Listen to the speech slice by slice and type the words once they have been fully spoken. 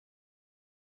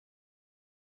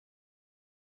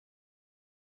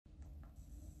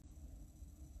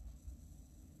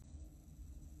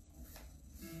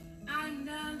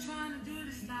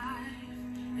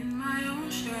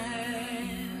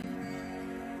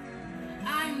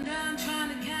done trying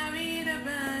to carry the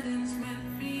burdens meant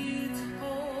for you to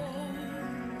hold.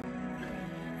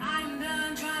 I'm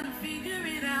done trying to figure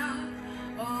it out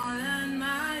all on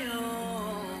my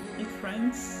own. Hey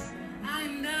friends,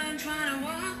 I'm done trying to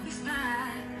walk this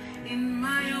path in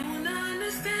my own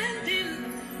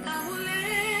understanding. I will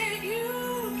let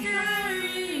you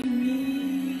carry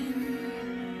me.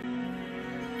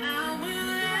 I will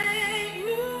let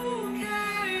you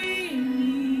carry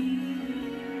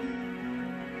me.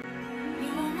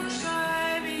 No more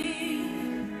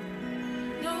striving,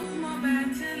 no more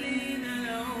battling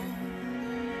alone.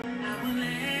 I will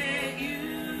let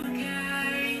you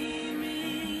carry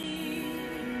me.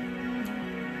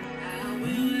 I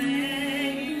will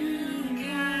let you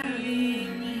carry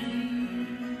me.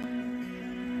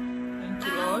 thank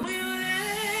you, I Lord. will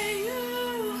let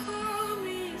you hold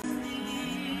me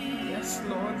still. Yes,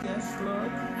 Lord. Yes,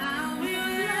 Lord. I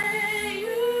will let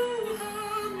you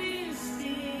hold me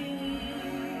still.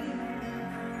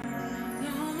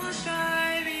 No more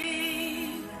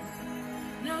striving,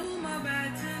 no more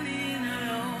battling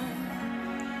alone.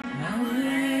 I will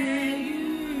let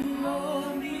you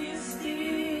hold me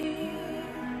still.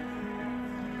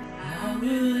 I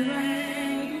will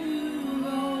let you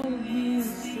hold me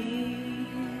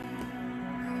still.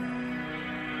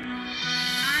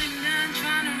 I'm done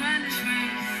trying to run this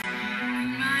race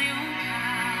in my own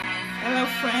power. Hello,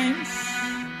 friends.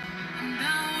 I'm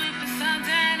done with facades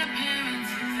and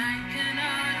appearances I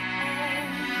cannot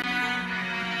uphold.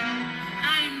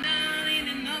 I'm done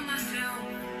leaning on myself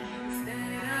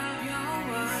instead of your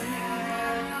word.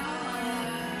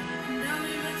 I'm done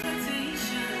with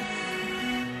expectations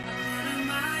I put on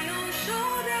my own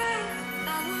shoulders.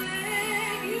 I will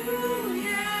let you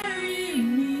carry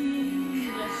me.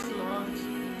 Yes, Lord.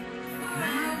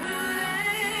 I will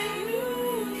let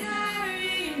you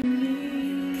carry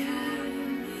me.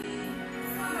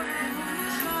 Forever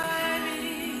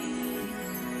striving,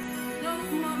 no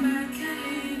more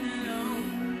battling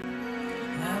alone.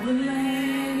 I will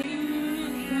let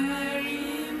you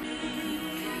carry me.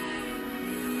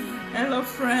 Hello,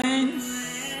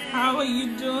 friends. How are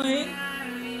you doing?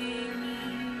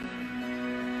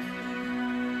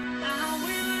 I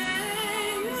will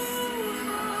let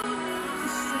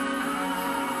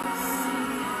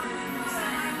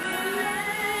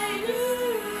you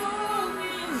hold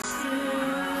me still.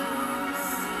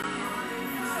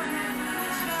 Forever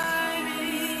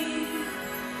striving,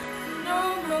 no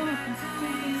more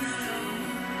battling.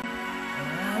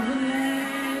 I will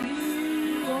let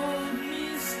you hold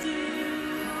me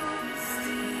still.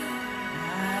 I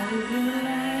will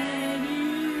let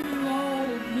you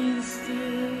hold me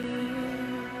still.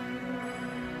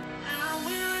 I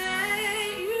will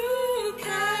let you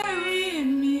carry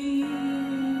me.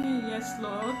 Yes,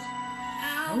 Lord.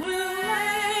 I will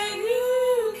let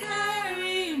you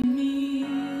carry me.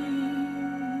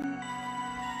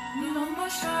 No more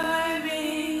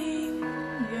striving,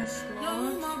 Yes, no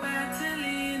Lord. more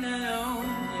battling alone.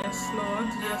 Yes, Lord.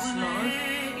 Yes, I will Lord.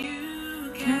 let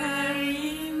you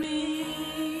carry me.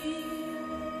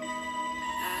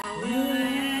 I will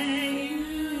let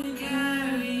you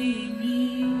carry me.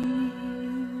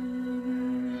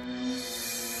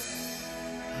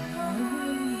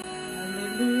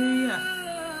 Hallelujah.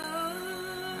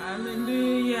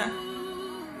 Hallelujah.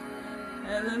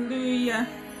 Hallelujah.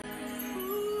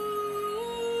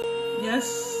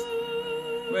 Yes,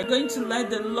 we're going to let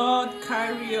the Lord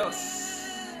carry us.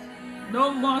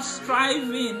 No more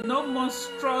striving, no more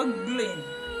struggling.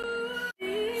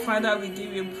 Father, we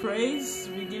give you praise,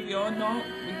 we give you honor,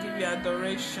 we give you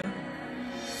adoration.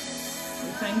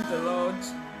 We thank the Lord.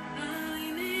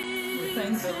 We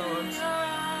thank the Lord.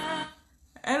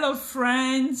 Hello,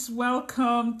 friends.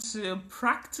 Welcome to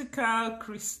Practical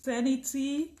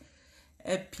Christianity,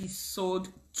 episode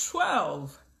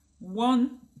 12.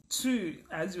 1, 2,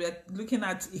 as we're looking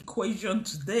at equation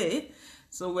today.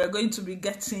 So we're going to be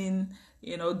getting,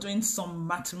 doing some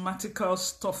mathematical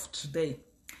stuff today.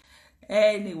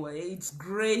 Anyway, it's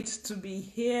great to be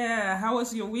here. How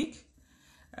was your week?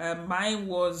 Mine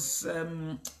was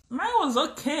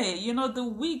okay. The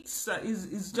weeks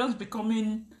is just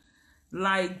becoming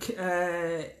like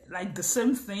the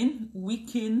same thing,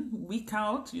 week in, week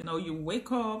out. You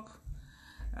wake up,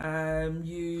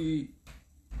 you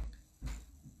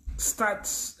start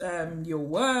your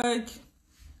work.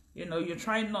 You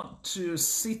try not to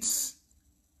sit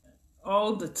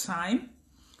all the time,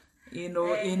 in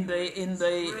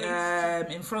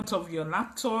front of your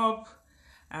laptop,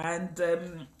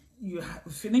 and you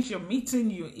finish your meeting,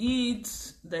 you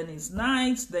eat, then it's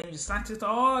night, then you start it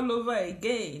all over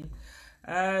again.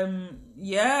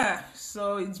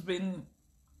 So it's been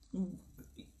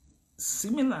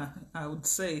similar, I would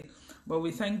say. But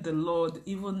we thank the Lord,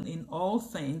 even in all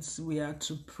things, we are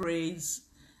to praise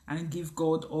and give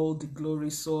God all the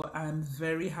glory. So I'm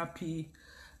very happy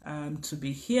to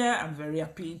be here. I'm very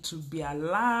happy to be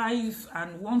alive.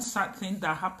 And one sad thing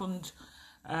that happened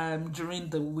during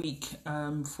the week,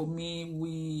 for me,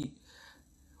 we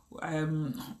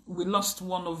lost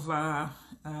one of our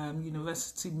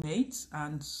university mates,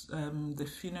 and the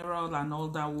funeral and all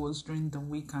that was during the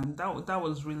week, and that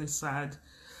was really sad.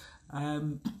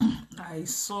 um, I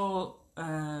saw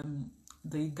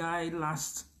the guy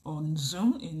last on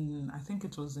Zoom I think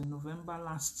it was in November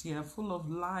last year, full of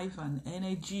life and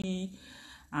energy.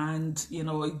 And,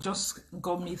 it just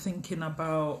got me thinking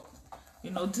about,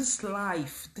 this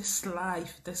life.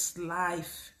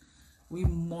 We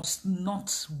must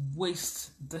not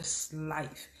waste this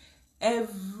life.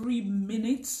 Every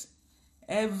minute,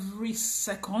 every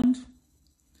second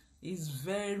is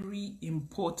very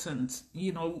important,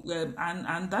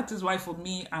 and that is why for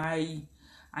me, I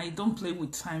don't play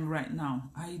with time right now.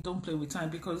 I don't play with time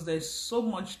because there's so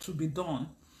much to be done.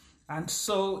 And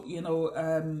so,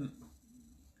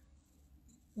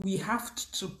 we have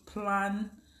to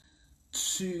plan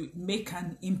to make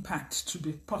an impact, to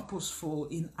be purposeful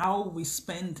in how we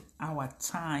spend our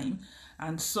time.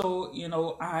 And so,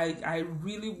 I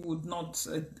really would not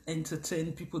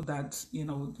entertain people that,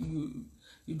 you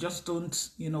just don't,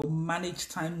 manage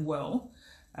time well.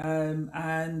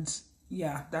 And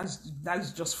yeah,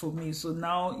 that's just for me. So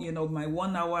now, my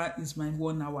 1 hour is my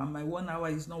 1 hour. My 1 hour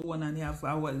is not 1.5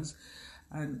 hours.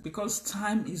 And because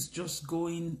time is just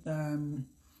going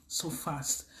so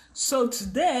fast. So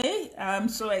today, I'm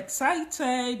so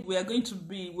excited. We're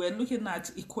looking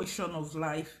at equation of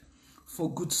life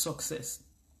for good success.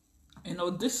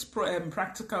 This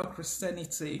Practical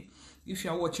Christianity, if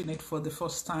you're watching it for the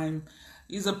first time,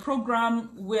 is a program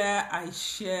where I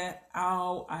share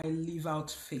how I live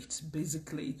out faith,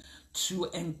 basically, to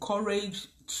encourage,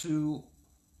 to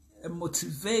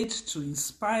motivate, to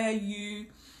inspire you,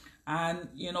 and,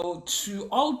 to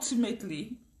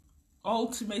ultimately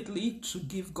to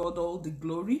give God all the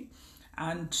glory,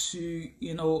 and to,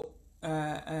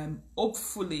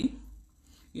 hopefully,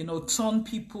 turn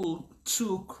people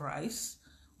to Christ,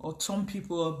 or turn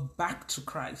people back to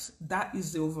Christ. That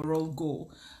is the overall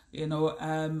goal,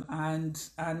 and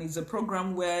it's a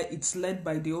program where it's led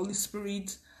by the Holy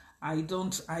Spirit.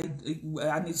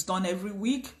 And it's done every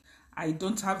week. I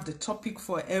don't have the topic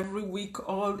for every week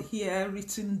all here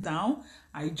written down.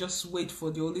 I just wait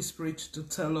for the Holy Spirit to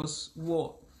tell us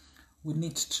what we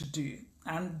need to do.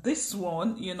 And this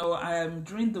one,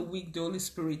 during the week, the Holy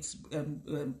Spirit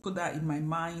put that in my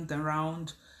mind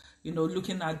around,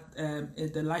 looking at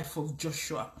the life of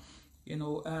Joshua,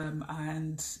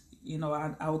 and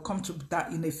I'll come to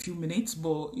that in a few minutes.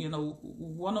 But,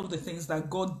 one of the things that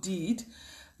God did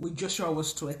with Joshua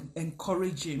was to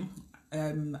encourage him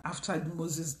after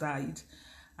Moses died.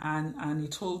 And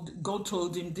God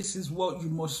told him, this is what you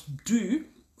must do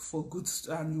for good,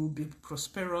 and you will be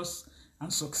prosperous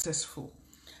and successful.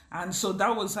 And so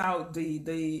that was how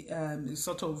the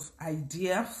sort of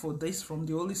idea for this from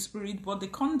the Holy Spirit. But the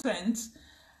content,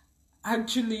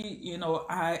 actually,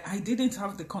 I didn't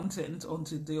have the content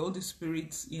until the Holy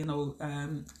Spirit,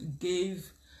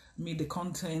 gave me the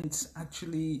content,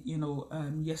 actually,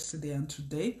 yesterday and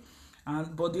today.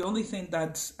 But the only thing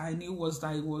that I knew was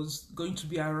that I was going to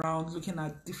be around looking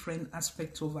at different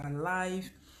aspects of our life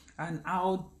and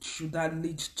how should that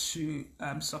lead to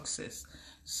success.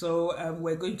 So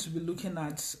we're going to be looking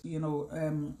at, some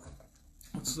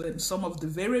of the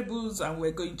variables, and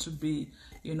we're going to be,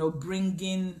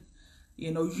 bringing,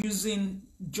 using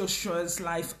Joshua's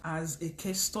life as a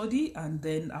case study, and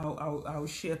then I'll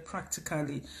share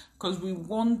practically, because we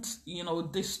want,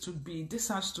 this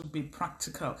has to be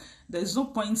practical. There's no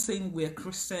point saying we're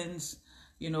Christians,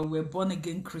 we're born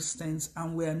again Christians,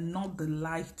 and we're not the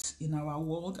light in our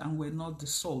world, and we're not the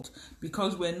salt,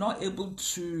 because we're not able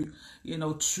to,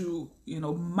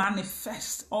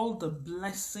 manifest all the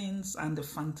blessings and the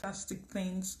fantastic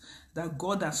things that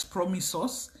God has promised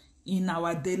us in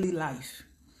our daily life.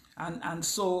 And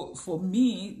so for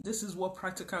me, this is what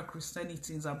Practical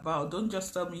Christianity is about. Don't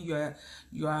just tell me you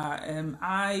are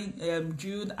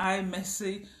Jude,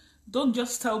 Mercy. Don't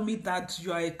just tell me that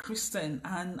you are a Christian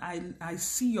and I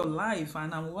see your life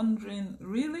and I'm wondering,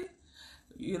 really?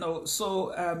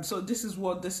 So this is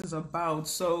what this is about.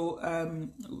 So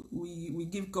we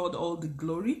give God all the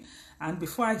glory. And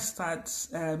before I start,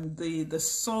 the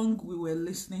song we were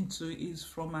listening to is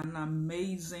from an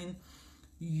amazing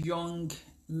young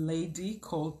lady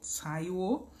called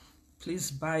Taiwo.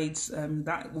 Please buy it.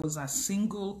 That was a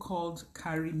single called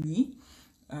Carry Me.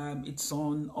 It's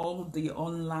on all the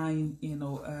online,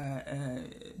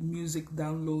 music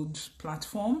download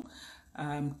platform.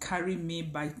 Carry Me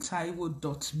by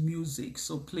Taiwo.music.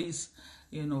 So please,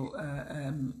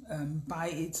 buy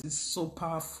it. It's so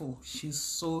powerful. She's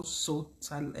so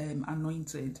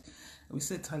anointed. We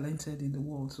say talented in the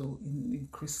world, so in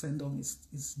Christendom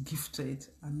is gifted,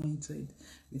 anointed.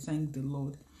 We thank the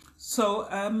Lord. So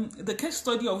the case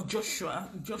study of Joshua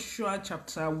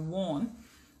chapter 1,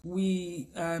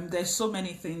 there's so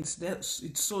many things.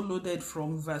 It's so loaded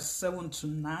from verse 7 to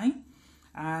 9.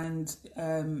 And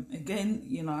again,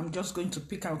 I'm just going to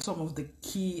pick out some of the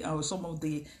key or some of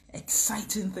the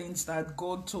exciting things that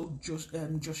God told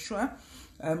Joshua.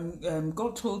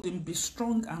 God told him, be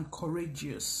strong and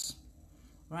courageous,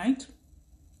 right?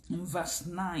 In verse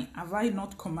 9, have I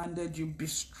not commanded you, be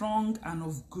strong and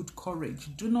of good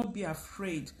courage? Do not be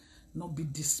afraid, nor be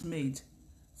dismayed,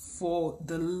 for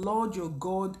the Lord your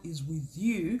God is with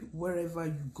you wherever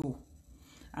you go.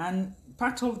 And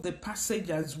part of the passage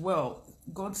as well,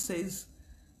 God says,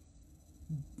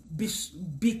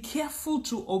 be careful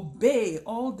to obey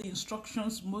all the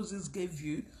instructions Moses gave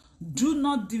you. Do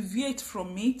not deviate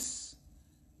from it,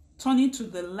 turning to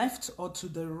the left or to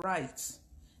the right.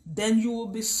 Then you will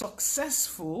be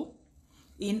successful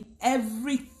in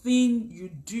everything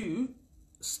you do.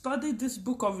 Study this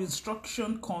book of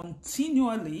instruction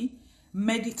continually.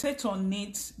 Meditate on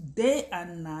it day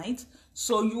and night,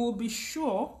 so you will be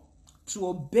sure to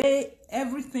obey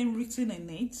everything written in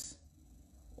it.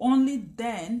 Only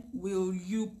then will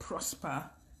you prosper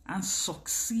and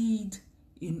succeed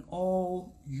in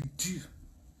all you do.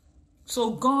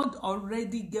 So God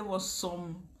already gave us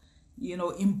some,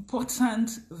 important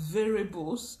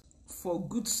variables for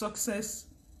good success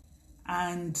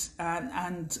and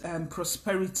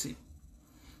prosperity.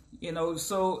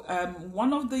 So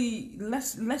one of the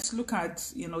let's look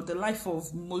at the life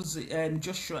of Moses and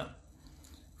Joshua.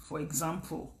 For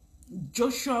example,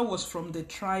 Joshua was from the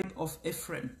tribe of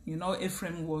Ephraim.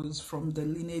 Ephraim was from the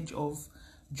lineage of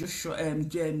Joshua.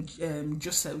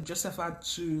 Joseph. Joseph had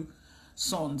two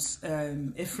sons,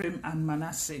 Ephraim and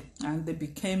Manasseh, and they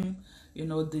became,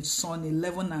 the son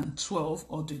 11 and 12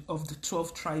 of the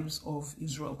 12 tribes of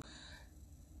Israel.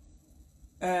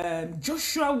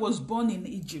 Joshua was born in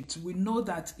Egypt. We know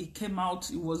that he came out,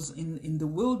 he was in the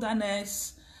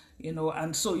wilderness,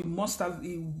 and so he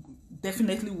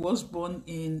definitely was born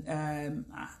in,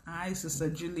 Sister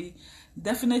Julie,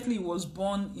 definitely was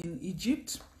born in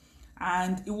Egypt.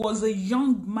 And he was a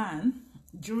young man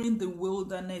during the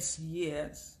wilderness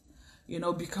years,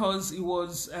 because he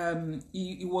was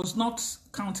not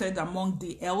counted among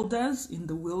the elders in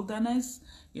the wilderness.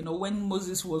 When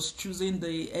Moses was choosing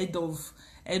the head of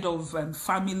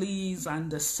families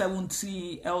and the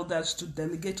 70 elders to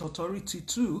delegate authority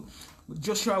to,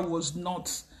 Joshua was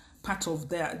not part of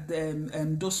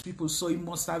those people, so he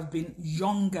must have been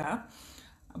younger.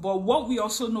 But what we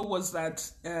also know was that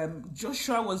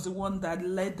Joshua was the one that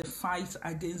led the fight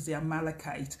against the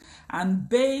Amalekites, and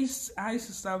based on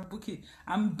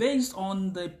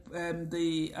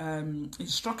the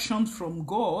instruction from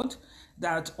God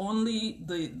that only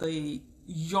the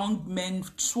young men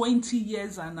 20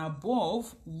 years and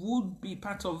above would be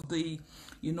part of the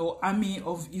army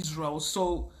of Israel.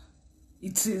 So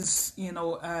it is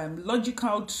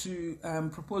logical to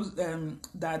propose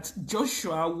that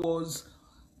Joshua was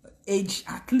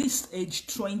at least age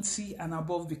 20 and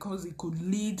above, because he could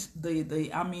lead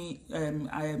the army,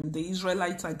 the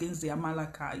Israelites against the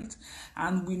Amalekites.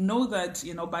 And we know that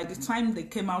by the time they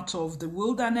came out of the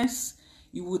wilderness,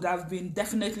 he would have been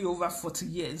definitely over 40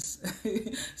 years.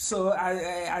 So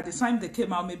at the time they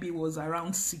came out, maybe it was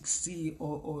around 60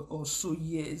 or so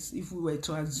years, if we were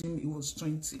to assume it was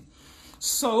 20.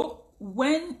 So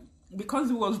because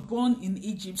he was born in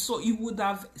Egypt, so he would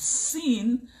have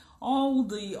seen all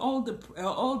the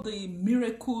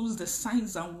miracles, the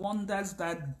signs and wonders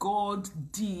that God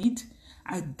did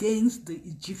against the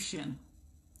Egyptian.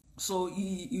 So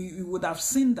he would have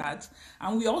seen that.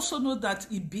 And we also know that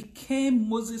he became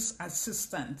Moses'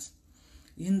 assistant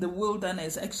in the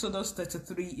wilderness. Exodus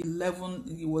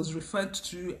 33:11, he was referred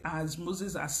to as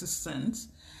Moses' assistant.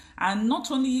 And not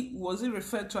only was he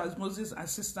referred to as Moses'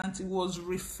 assistant, he was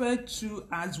referred to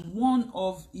as one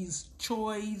of his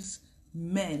choice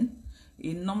men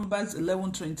in Numbers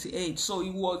 11:28. So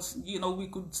he was, we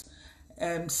could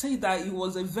say that he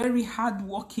was a very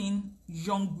hardworking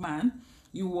young man.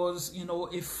 He was,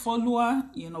 a follower.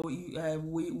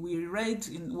 We read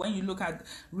when you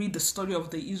read the story of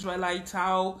the Israelites,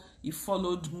 how he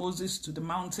followed Moses to the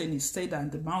mountain. He stayed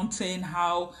at the mountain.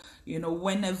 How,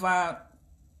 whenever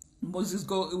Moses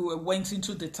went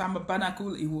into the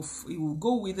tabernacle, he will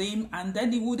go with him, and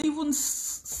then he would even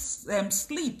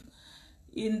sleep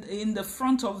in the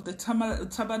front of the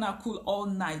tabernacle all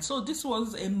night. So this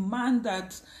was a man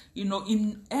that,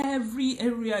 in every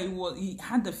area he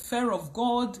had the fear of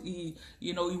God. He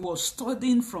was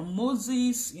studying from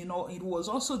Moses. He was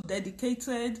also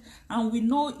dedicated, and we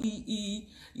know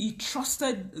he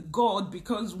trusted God,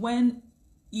 because when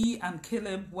he and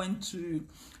Caleb went to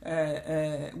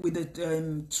with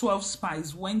the 12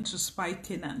 spies, went to spy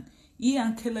Canaan. He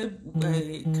and Caleb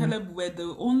were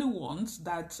the only ones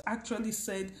that actually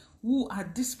said, "Who are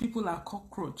these people? Are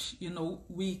cockroach?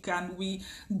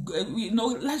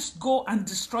 Let's go and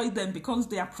destroy them, because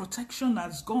their protection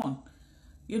has gone."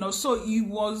 So he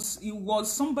was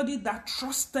somebody that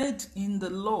trusted in the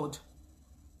Lord,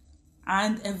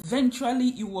 and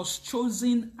eventually he was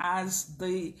chosen as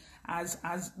the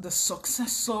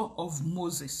successor of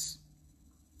Moses.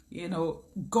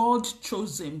 God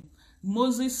chose him.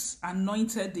 Moses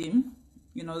anointed him,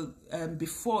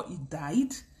 before he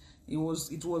died. It was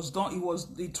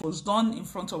done in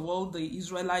front of all the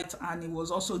Israelites, and he was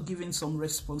also given some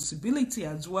responsibility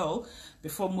as well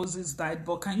before Moses died.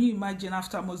 But can you imagine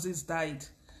after Moses died?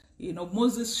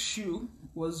 Moses' shoe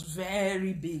was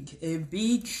very big, a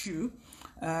big shoe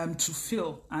to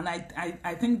fill, and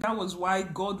I think that was why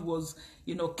God was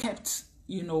kept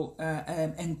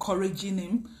encouraging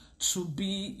him to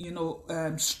be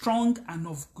strong and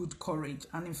of good courage.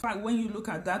 And in fact, when you look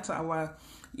at that, our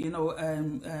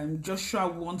Joshua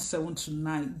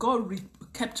 1:7-9, God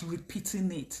kept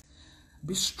repeating it: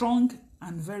 be strong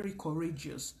and very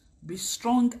courageous, be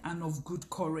strong and of good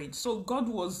courage. So God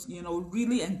was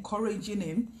really encouraging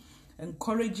him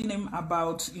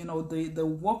about the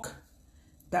work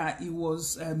that he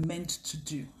was meant to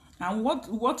do. And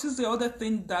what is the other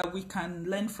thing that we can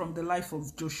learn from the life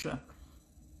of Joshua?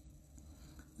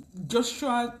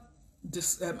 Joshua's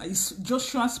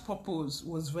purpose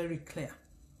was very clear: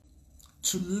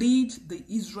 to lead the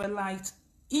Israelites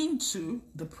into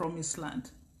the promised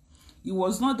land. He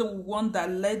was not the one that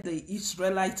led the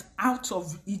Israelites out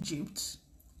of Egypt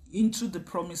into the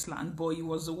promised land, but he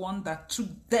was the one that took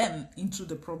them into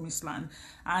the promised land.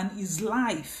 And his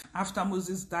life after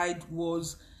Moses died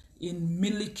was in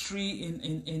military,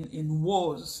 in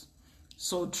wars.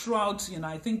 So throughout,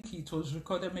 I think it was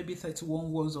recorded maybe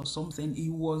 31 wars or something. He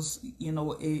was,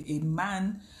 a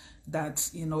man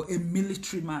that, a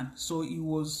military man. So he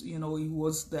was, he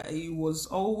was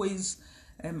always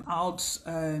out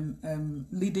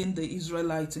leading the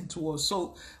Israelites into war.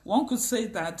 So one could say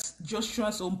that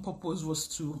Joshua's own purpose was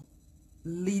to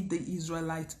lead the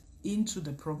Israelites into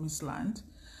the promised land,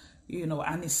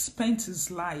 and he spent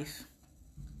his life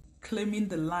claiming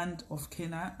the land of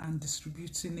Canaan and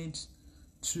distributing it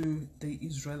to the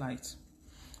Israelites.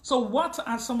 So what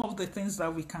are some of the things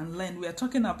that we can learn? We are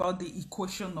talking about the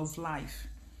equation of life.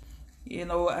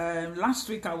 Last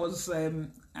week I was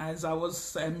as I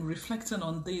was reflecting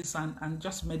on this and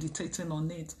just meditating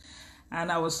on it,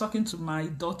 and I was talking to my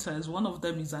daughters. One of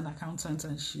them is an accountant,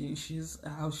 and she's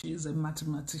a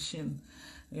mathematician.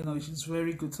 She's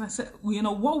very good. So I said,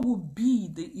 what would be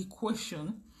the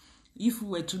equation if we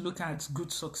were to look at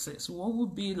good success? What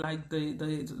would be like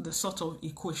the sort of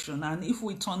equation? And if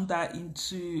we turn that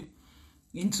into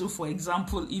for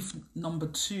example, if number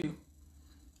 2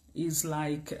 is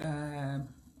like,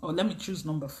 or let me choose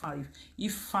number 5.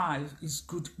 If 5 is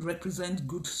good, represent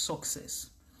good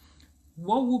success,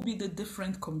 what would be the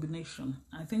different combination?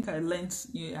 I think I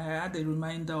had a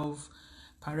reminder of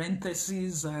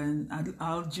parentheses and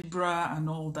algebra and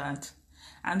all that.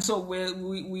 And so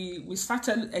we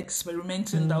started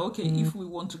experimenting that, okay, if we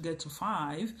want to get to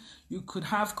 5, you could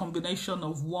have combination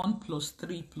of 1 plus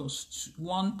 3 plus 2,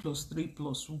 1 plus 3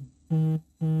 plus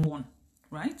 1,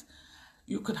 right?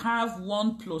 You could have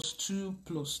 1 plus 2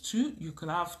 plus 2. You could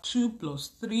have 2 plus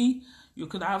 3. You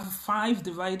could have 5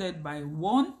 divided by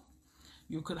 1.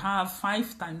 You could have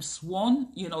 5 times 1.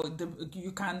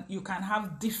 You can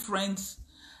have different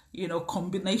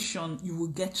combination. You will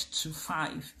get to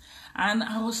 5. And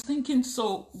I was thinking,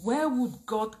 so where would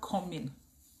God come in?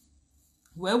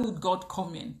 Where would God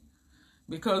come in?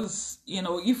 Because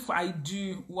if I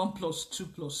do 1 plus 2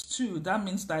 plus 2, that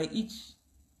means that each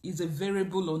is a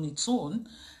variable on its own,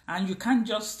 and you can't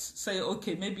just say,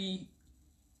 okay, maybe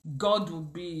God will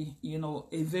be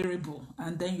a variable,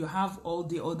 and then you have all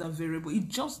the other variables. It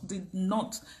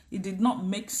did not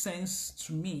make sense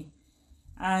to me.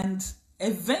 And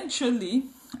eventually,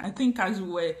 I think as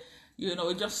we were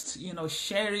just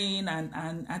sharing,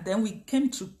 and then we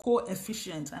came to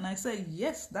coefficient, and I said,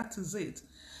 yes, that is it.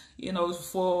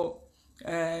 For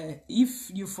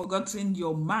If you've forgotten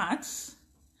your maths,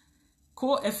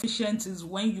 coefficient is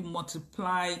when you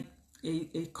multiply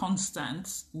a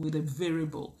constant with a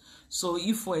variable. So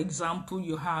if, for example,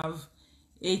 you have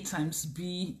a times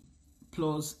b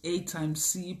plus a times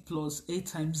c plus a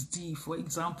times d, for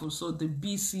example, so the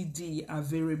b, c, d are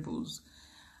variables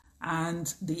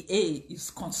and the a is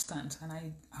constant, and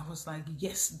I was like,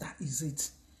 yes, that is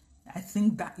it. I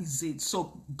think that is it.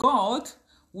 So God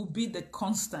will be the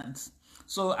constant.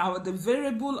 So the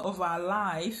variable of our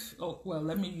life, well,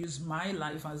 let me use my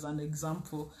life as an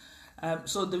example.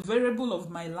 So the variable of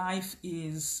my life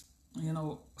is,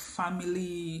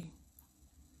 family,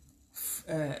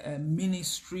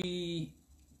 ministry,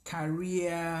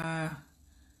 career,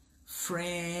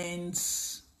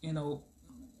 friends,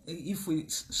 if we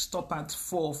stop at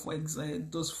 4, for example,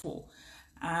 those 4.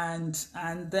 And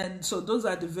then, so those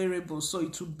are the variables. So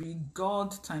it would be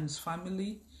God times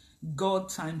family, God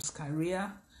times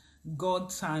career, God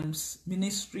times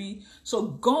ministry. So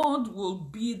God will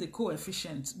be the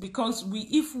coefficient, because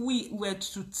if we were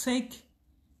to take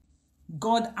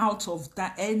God out of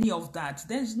that, any of that,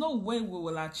 there's no way we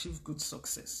will achieve good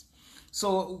success.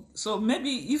 So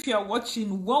maybe if you're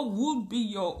watching, what would be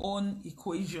your own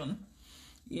equation,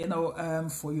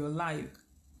 for your life?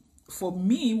 For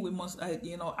me,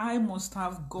 I must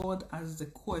have God as the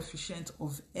coefficient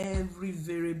of every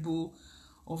variable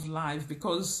of life,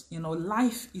 because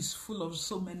life is full of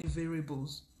so many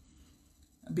variables,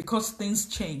 because things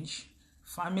change.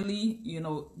 Family,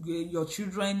 your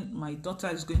children, my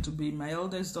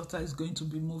eldest daughter is going to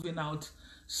be moving out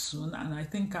soon, and I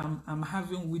think I'm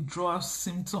having withdrawal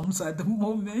symptoms at the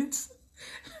moment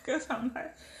because I'm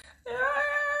like,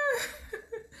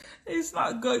 it's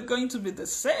not going to be the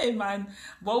same.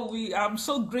 But I'm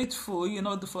so grateful,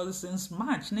 for since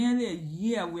March, nearly a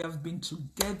year we have been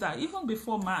together. Even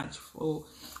before March, for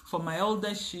my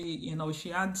eldest, she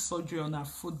had surgery on her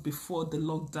foot before the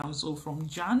lockdown. So from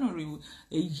January,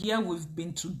 a year we've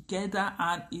been together,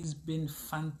 and it's been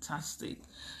fantastic.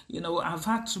 I've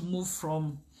had to move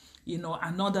from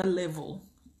another level,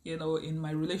 in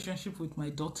my relationship with my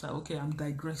daughter. Okay, I'm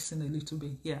digressing a little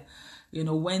bit here.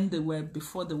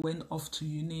 Before they went off to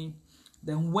uni,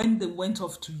 then when they went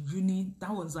off to uni,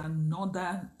 that was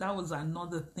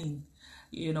another thing.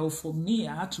 For me,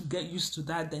 I had to get used to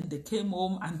that. Then they came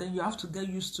home, and then you have to get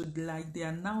used to, like, they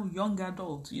are now young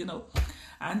adults,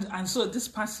 and so this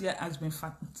past year has been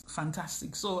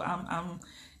fantastic. So I'm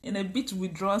in a bit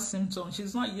withdrawal symptom.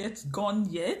 She's not yet gone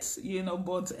yet,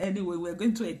 but anyway, we're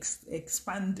going to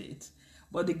expand it.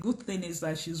 But the good thing is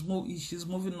that she's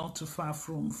moving not too far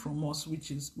from us,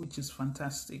 which is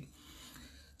fantastic.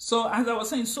 So as I was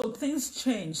saying, so things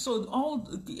change. So all,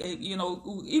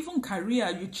 even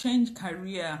career, you change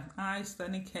career. Hi,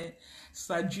 Stanike,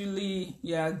 Sir Julie.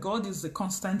 Yeah, God is the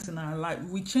constant in our life.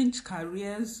 We change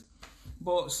careers,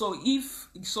 but so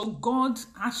God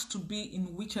has to be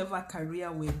in whichever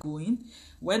career we're going,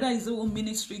 whether it's the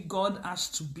ministry, God has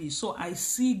to be. So I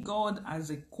see God as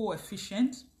a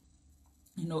coefficient,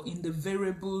 in the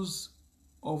variables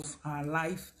of our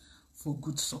life for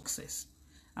good success.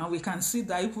 And we can see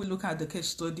that if we look at the case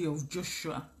study of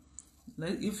Joshua,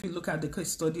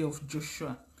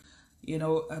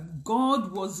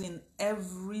 God was in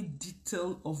every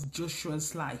detail of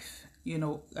Joshua's life,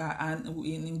 and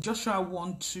in Joshua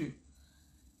 1:2,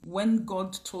 when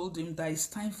God told him that it's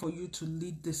time for you to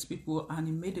lead these people, and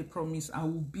he made a promise, I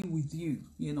will be with you,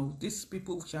 these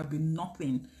people shall be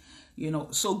nothing,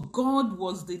 so God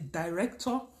was the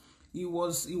director. He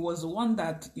was the one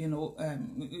that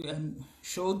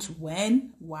showed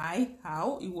when, why,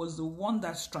 how. He was the one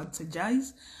that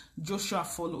strategized. Joshua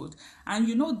followed. And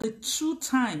the two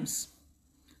times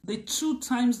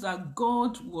that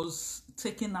God was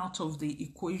taken out of the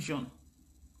equation,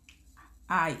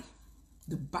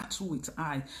 the battle with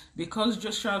Ai, because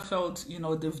Joshua felt,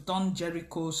 they've done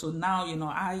Jericho, so now,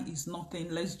 Ai is nothing,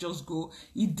 let's just go.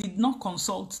 He did not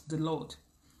consult the Lord.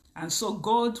 And so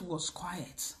God was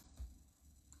quiet.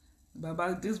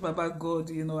 Baba God,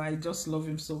 I just love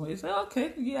him so much. He said,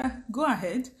 okay, yeah, go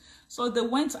ahead. So they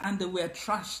went and they were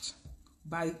trashed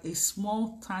by a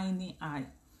small, tiny Ai.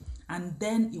 And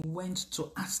then he went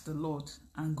to ask the Lord,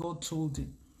 and God told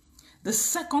him. The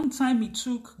second time he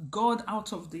took God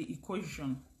out of the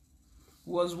equation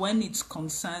was when it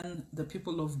concerned the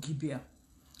people of Gibeah.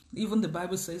 Even the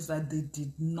Bible says that they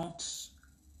did not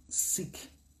seek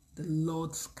the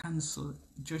Lord's counsel.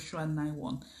 Joshua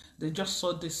 9:1. They just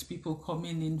saw these people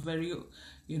coming in very,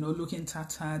 looking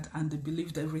tattered, and they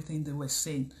believed everything they were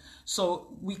saying.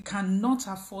 So we cannot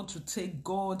afford to take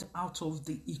God out of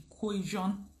the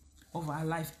equation of our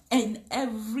life in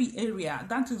every area.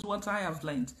 That is what I have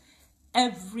learned.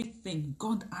 Everything,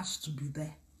 God has to be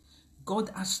there. God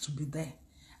has to be there.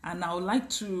 And I would like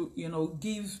to,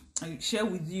 share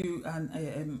with you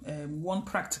one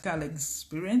practical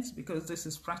experience, because this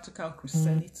is practical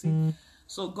Christianity.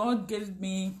 So God gave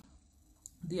me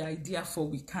the idea for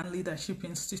We Can Leadership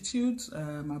Institute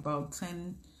about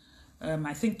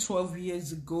 12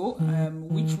 years ago,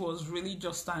 which was really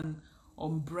just an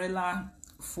umbrella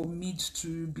for me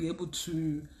to be able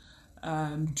to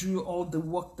do all the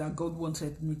work that God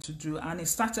wanted me to do. And it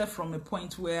started from a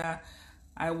point where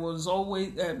I was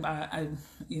always,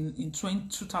 in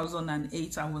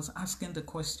 2008, I was asking the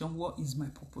question, what is my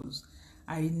purpose?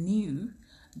 I knew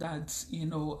that,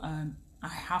 I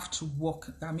have to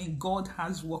work. I mean, God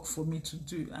has work for me to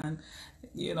do. And,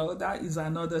 that is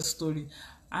another story.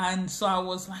 And so I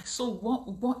was like, so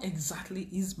what exactly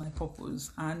is my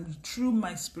purpose? And through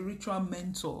my spiritual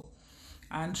mentor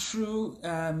and through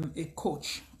a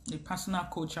coach, a personal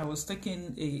coach, I was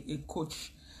taking a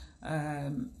coach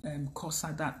course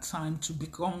at that time to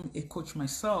become a coach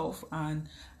myself, and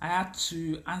I had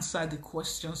to answer the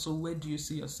question, so where do you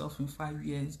see yourself in 5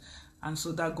 years? And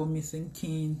so that got me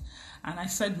thinking, and I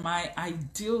said my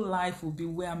ideal life will be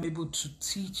where I'm able to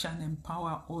teach and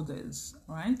empower others,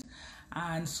 right?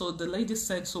 And so the lady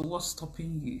said, so what's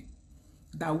stopping you?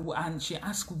 And she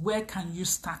asked, where can you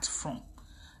start from?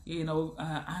 And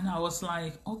I was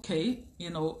like, okay,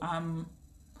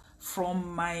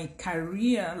 from my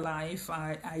career life,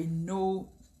 I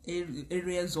know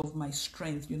areas of my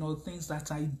strength, things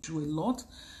that I do a lot,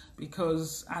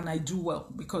 and I do well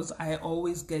because I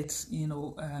always get,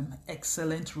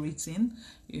 excellent rating.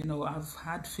 I've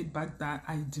had feedback that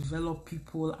I develop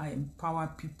people, I empower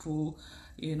people,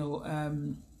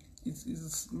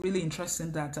 it's really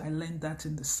interesting that I learned that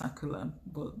in the secular,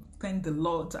 but thank the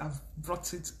Lord I've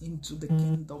brought it into the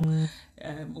kingdom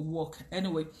work.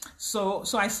 Anyway, so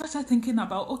I started thinking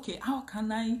about, okay, how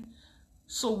can I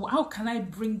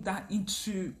bring that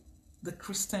into the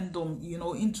Christendom,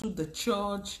 into the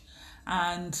church?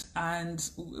 And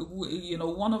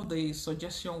one of the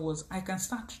suggestions was I can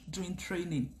start doing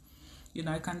training.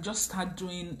 I can just start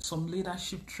doing some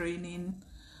leadership training,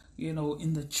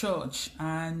 in the church.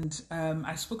 And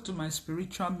I spoke to my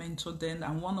spiritual mentor then,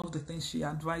 and one of the things she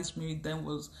advised me then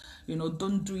was,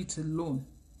 don't do it alone.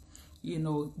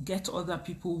 Get other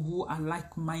people who are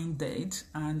like-minded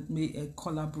and may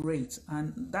collaborate.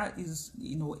 And that is,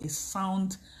 a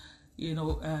sound,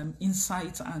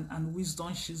 insight and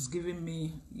wisdom she's given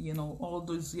me, all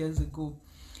those years ago.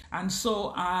 And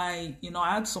so I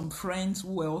had some friends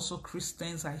who were also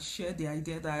Christians. I shared the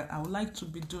idea that I would like to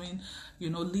be doing,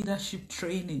 leadership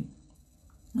training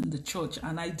in the church.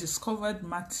 And I discovered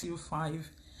Matthew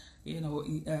 5,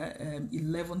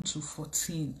 11 to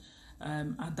 14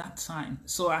 at that time.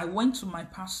 So I went to my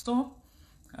pastor,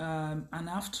 and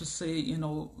I have to say,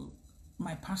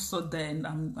 my pastor then,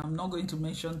 I'm not going to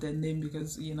mention their name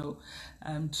because,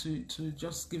 to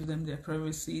just give them their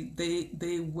privacy,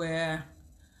 they were...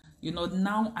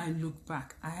 now I look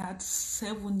back, I had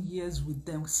 7 years with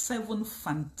them, 7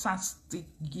 fantastic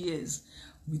years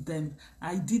with them.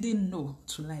 I didn't know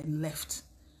till I left.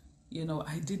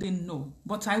 I didn't know.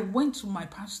 But I went to my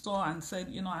pastor and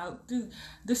said,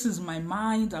 this is my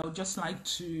mind. I would just like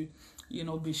to,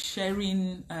 be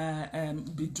sharing,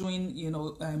 be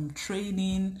doing,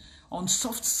 training on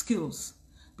soft skills,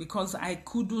 because I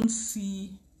couldn't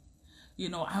see,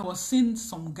 I was seeing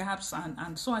some gaps,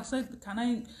 and so I said, can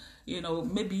I,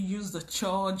 maybe use the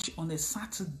church on a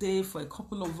Saturday for a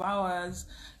couple of hours?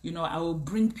 I will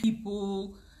bring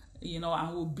people, I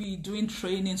will be doing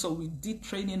training. So we did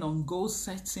training on goal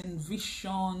setting,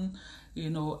 vision,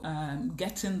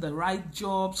 getting the right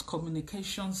jobs,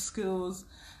 communication skills.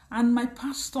 And my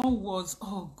pastor was,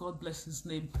 oh, God bless his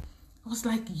name, I was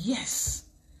like, yes.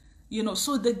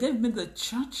 So they gave me the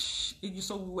church.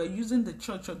 So we were using the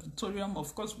church auditorium.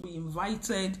 Of course, we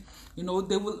invited, they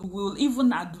will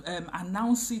even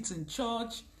announce it in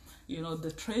church,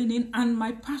 the training. And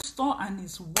my pastor and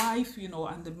his wife,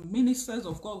 and the ministers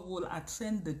of God will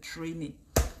attend the training.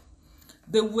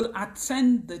 They will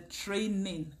attend the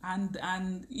training. And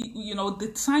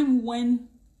the time when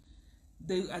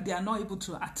they are not able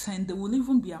to attend, they will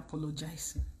even be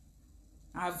apologizing.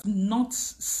 I've not,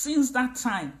 since that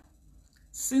time,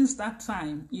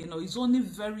 it's only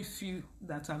very few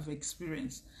that I've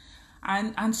experienced.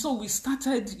 And so we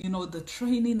started, the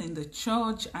training in the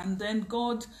church, and then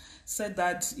God said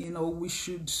that, we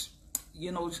should,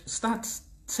 start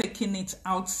taking it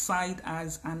outside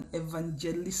as an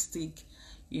evangelistic,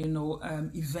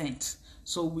 event.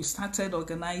 So we started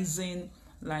organizing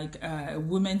like a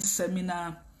women's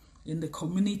seminar in the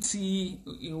community.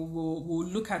 We'll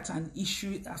look at an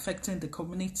issue affecting the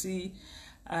community,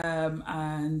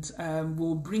 and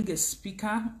we'll bring a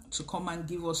speaker to come and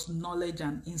give us knowledge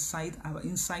and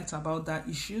insight about that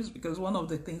issues. Because one of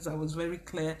the things that was very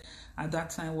clear at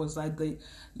that time was that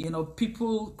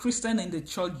people, Christian in the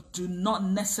church, do not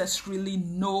necessarily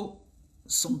know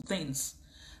some things.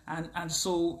 And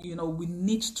so we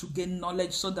need to gain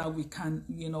knowledge so that we can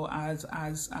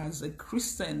as a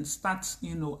Christian start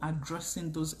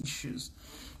addressing those issues.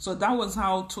 So that was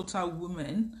how Total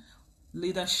Women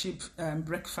Leadership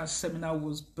Breakfast Seminar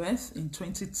was birthed in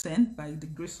 2010 by the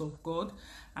grace of God.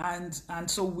 And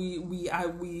so we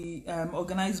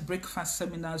organize breakfast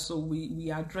seminars. So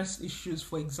we address issues,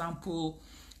 for example,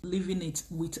 living it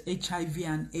with HIV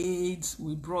and AIDS.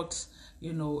 We brought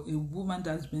a woman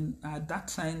that's been, at that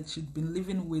time, she'd been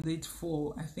living with it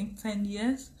for I think 10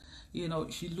 years.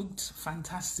 She looked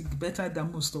fantastic, better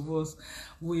than most of us.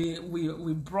 We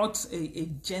brought a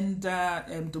gender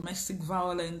domestic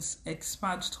violence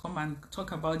expert to come and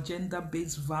talk about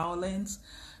gender-based violence.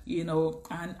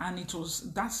 And it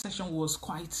was, that session was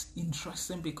quite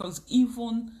interesting, because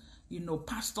even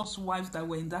pastors' wives that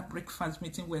were in that breakfast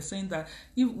meeting were saying that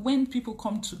when people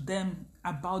come to them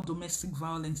about domestic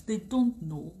violence, they don't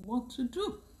know what to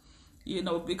do,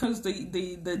 because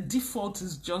the default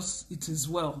is just, it is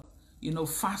well,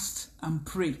 fast and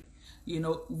pray.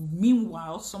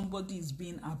 Meanwhile, somebody is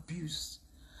being abused.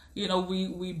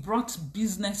 We brought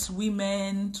business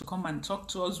women to come and talk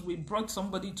to us. We brought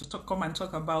somebody to come and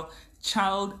talk about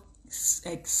child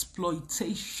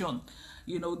exploitation.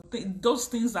 Those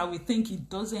things that we think it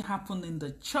doesn't happen in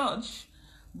the church,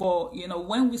 but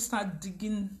when we start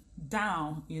digging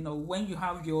down, when you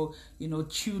have your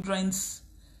children's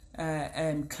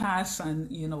class, and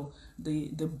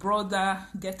the brother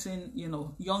getting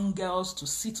young girls to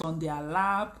sit on their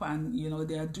lap, and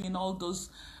they are doing all those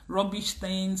rubbish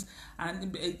things,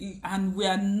 and we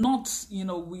are not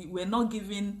we're not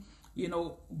giving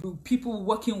people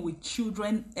working with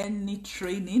children any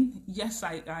training. Yes,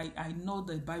 I know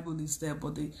the Bible is there,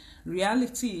 but the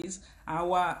reality is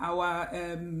our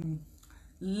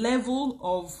level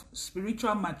of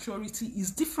spiritual maturity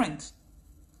is different.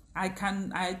 I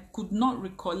could not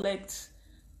recollect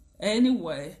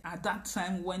anywhere at that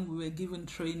time when we were given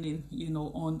training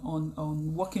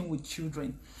on working with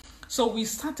children. So we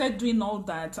started doing all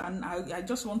that, and I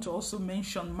just want to also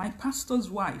mention my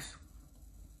pastor's wife.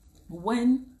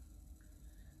 When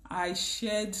I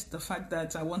shared the fact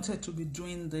that I wanted to be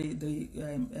doing the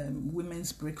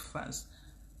women's breakfast,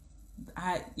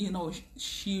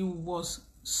 she was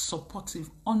supportive,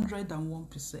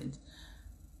 101%.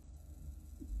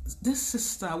 This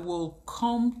sister will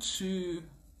come to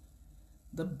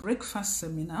the breakfast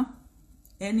seminar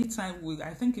anytime.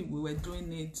 I think we were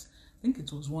doing it, I think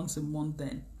it was once a month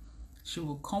then. She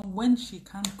will come. When she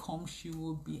can't come, she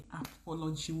will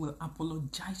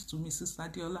apologize to Mrs.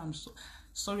 Adiola. I'm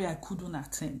sorry I couldn't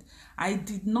attend. I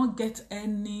did not get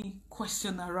any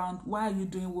question around, why are you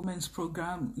doing women's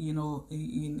program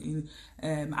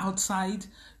outside,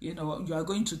 you are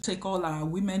going to take all our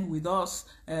women with us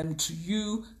to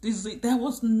you. There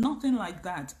was nothing like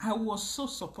that. I was so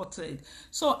supported.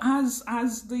 So as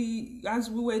we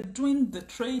were doing the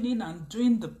training and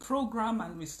doing the program,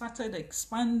 and we started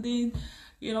expanding,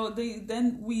 there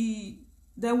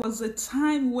was a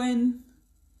time when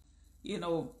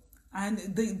and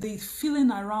the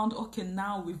feeling around, okay,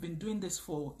 now we've been doing this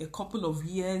for a couple of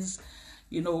years,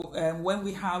 when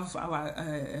we have our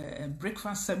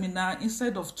breakfast seminar,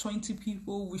 instead of 20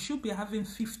 people, we should be having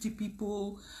 50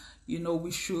 people.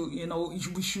 We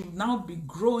should now be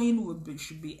growing, we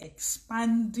should be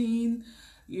expanding,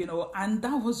 and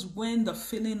that was when the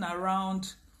feeling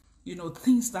around,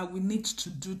 things that we need to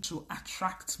do to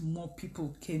attract more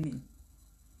people came in.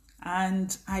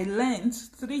 And I learned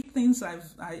 3 things I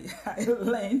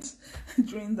learned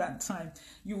during that time.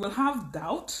 You will have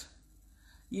doubt,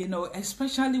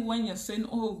 especially when you're saying,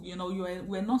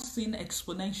 we're not seeing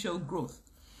exponential growth.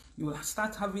 You will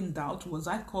start having doubt. Was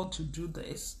I called to do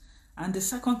this? And the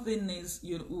second thing is,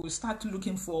 we will start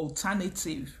looking for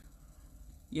alternative.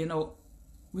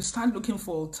 We start looking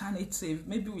for alternative.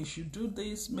 Maybe we should do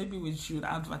this. Maybe we should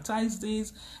advertise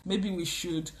this. Maybe we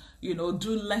should,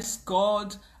 do less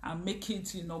God and make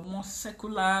it, more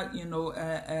secular,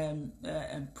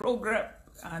 program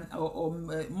or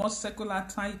more secular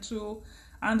title.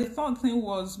 And the third thing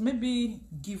was maybe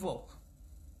give up.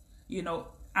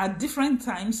 At different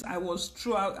times, I was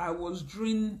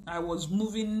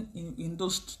moving in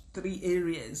those 3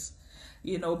 areas.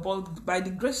 But by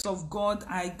the grace of God,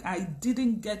 I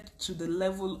didn't get to the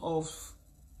level of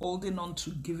holding on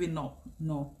to giving up.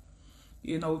 No.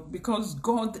 Because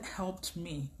God helped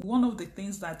me. One of the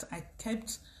things that I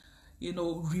kept,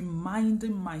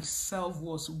 reminding myself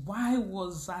was, why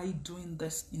was I doing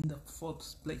this in the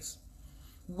first place?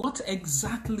 What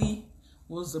exactly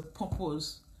was the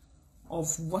purpose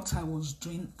of what I was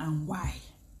doing and why?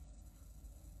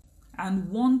 And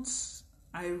once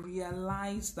I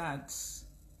realized that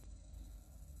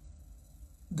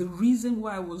the reason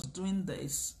why I was doing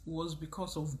this was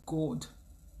because of God,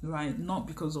 right? Not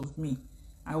because of me.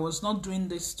 I was not doing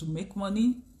this to make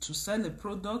money, to sell a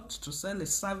product, to sell a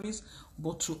service,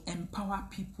 but to empower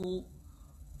people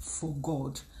for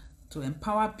God, to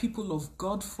empower people of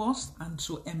God first, and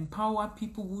to empower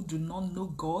people who do not know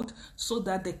God, so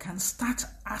that they can start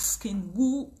asking,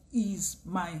 who is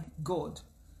my God,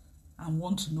 and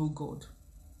want to know God.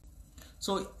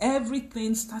 So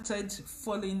everything started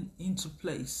falling into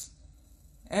place.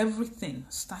 Everything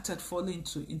started falling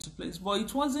into place. But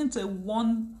it wasn't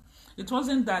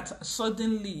that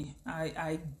suddenly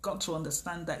I got to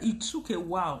understand that. It took a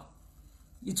while.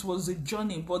 It was a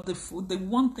journey, but the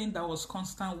one thing that was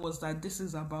constant was that this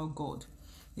is about God.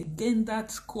 Again,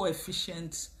 that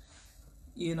coefficient,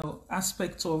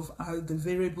 aspect of the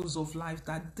variables of life,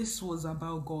 that this was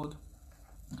about God.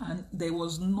 And there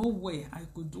was no way I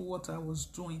could do what I was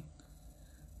doing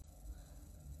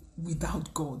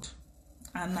without God.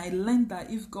 And I learned that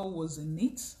if God was in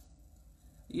it,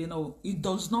 it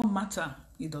does not matter.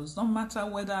 It does not matter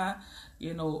whether,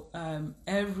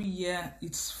 every year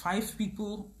it's 5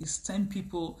 people, it's 10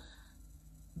 people.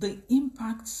 The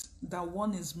impact that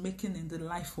one is making in the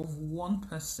life of one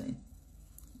person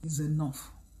is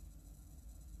enough.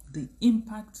 The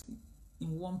impact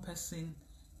in one person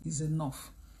is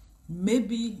enough.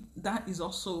 Maybe that is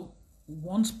also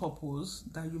one's purpose,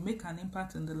 that you make an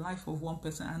impact in the life of one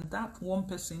person, and that one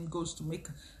person goes to make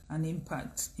an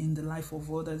impact in the life of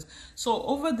others. So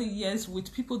over the years,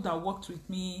 with people that worked with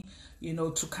me,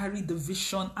 to carry the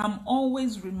vision, I'm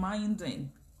always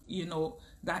reminding,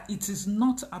 that it is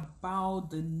not about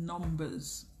the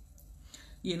numbers.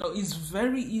 It's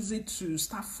very easy to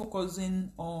start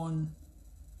focusing on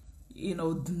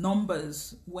the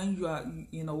numbers when you are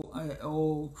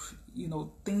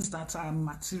things that are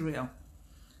material.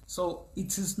 So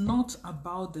it is not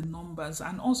about the numbers.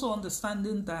 And also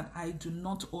understanding that I do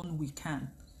not own We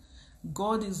Can.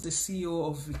 God is the CEO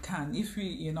of We Can. If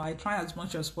I try as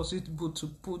much as possible to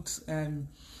put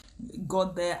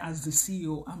God there as the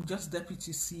CEO. I'm just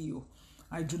deputy CEO.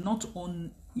 I do not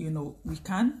own We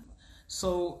Can.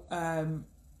 So and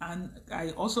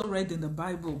I also read in the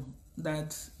Bible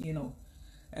that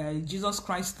Jesus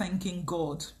Christ thanking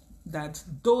God that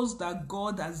those that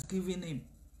God has given him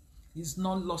is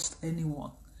not lost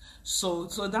anyone. So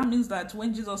that means that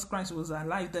when Jesus Christ was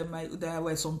alive, there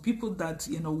were some people that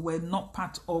were not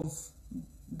part of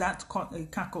that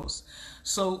carcass.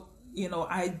 So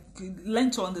I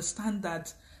learned to understand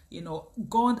that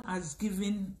God has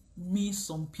given me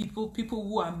some people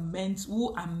who are meant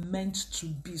to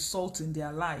be salt in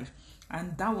their life,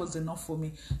 and that was enough for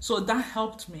me. So that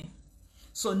helped me.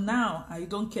 So now I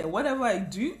don't care whatever I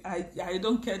do. I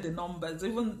don't care the numbers.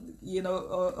 Even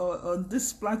on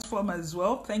this platform as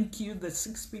well. Thank you, the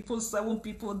 6 people, 7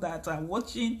 people that are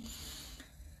watching.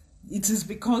 It is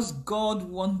because God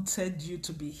wanted you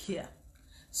to be here.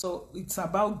 So it's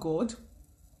about God.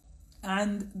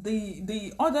 And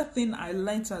the other thing I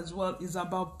learned as well is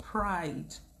about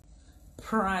pride.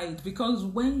 Pride, because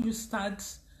when you start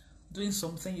doing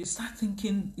something, you start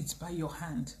thinking it's by your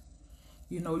hand.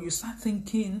 You start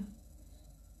thinking,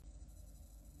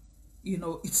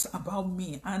 it's about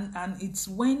me. And it's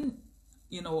when,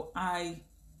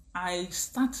 I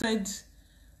started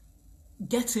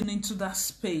getting into that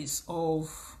space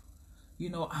of,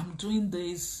 I'm doing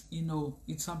this,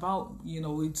 it's about,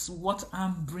 it's what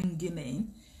I'm bringing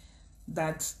in,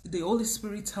 that the Holy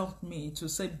Spirit helped me to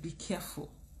say, be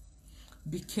careful.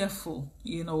 Be careful.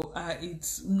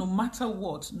 It's no matter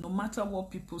what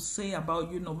people say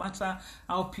about you, no matter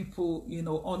how people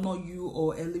honor you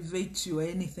or elevate you or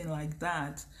anything like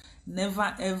that,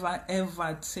 never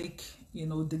ever take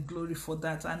the glory for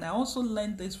that. And I also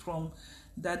learned this from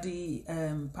Daddy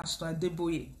Pastor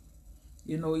Adeboye.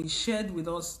 He shared with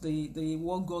us the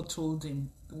what God told him.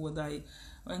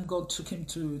 When God took him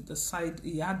to the side,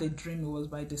 he had a dream. It was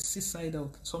by the seaside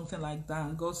or something like that.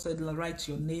 And God said, write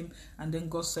your name. And then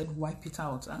God said, wipe it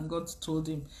out. And God told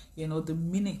him, the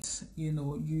minute,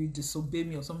 you disobey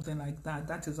me or something like that,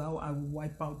 that is how I will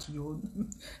wipe out your...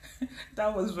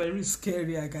 That was very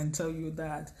scary, I can tell you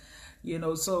that.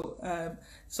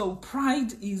 So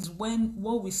pride is when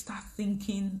we start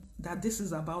thinking that this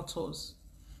is about us.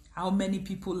 how many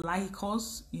people like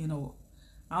us,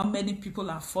 how many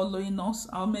people are following us,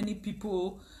 how many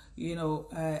people,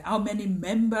 how many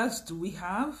members do we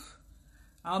have,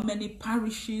 how many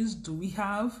parishes do we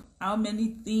have, how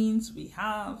many things we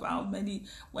have, how many.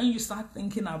 When you start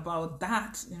thinking about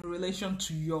that in relation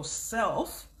to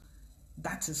yourself,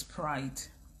 that is pride.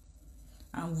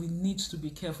 And we need to be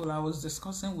careful. I was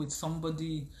discussing with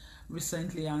somebody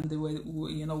recently, and they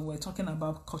were talking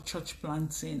about church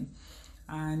planting.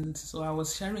 And so I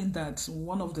was sharing that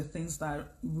one of the things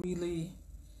that really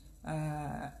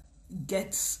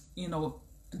gets,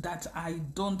 that I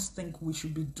don't think we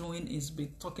should be doing is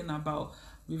be talking about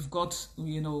we've got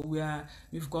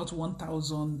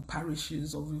 1,000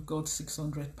 parishes, or we've got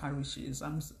 600 parishes.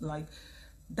 I'm like,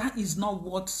 that is not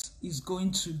what is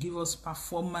going to give us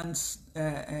performance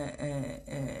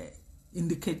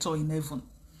indicator in heaven.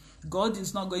 God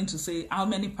is not going to say, how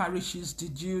many parishes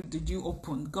did you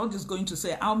open? God is going to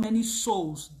say, how many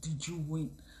souls did you win?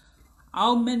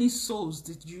 How many souls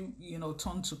did you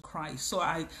turn to Christ? So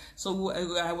I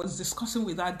was discussing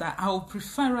with that I would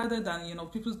prefer, rather than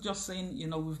people just saying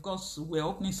we're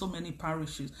opening so many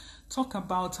parishes, talk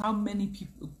about how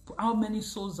many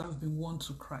souls have been won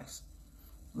to Christ.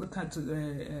 Look at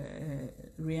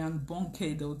Ryan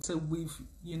Bonke. They would say we've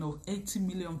 80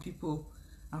 million people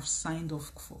have signed up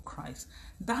for Christ.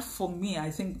 That, for me,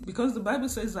 I think, because the Bible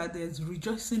says that there's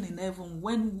rejoicing in heaven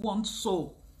when one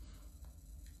soul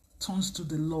turns to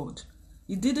the Lord.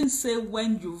 It didn't say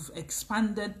when you've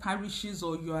expanded parishes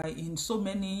or you are in so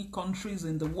many countries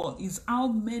in the world. It's how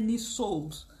many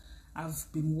souls have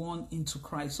been won into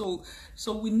Christ.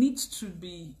 So we need to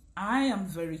be, I am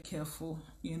very careful,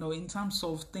 in terms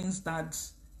of things that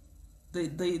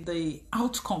the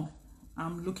outcome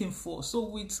I'm looking for. So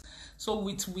with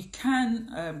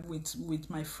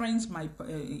my friends, my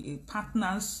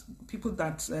partners, people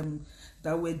that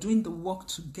we're doing the work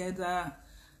together,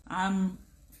 I'm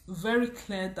very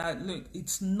clear that, look,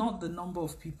 it's not the number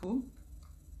of people.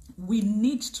 We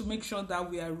need to make sure that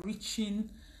we are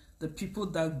reaching the people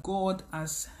that God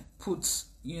has put,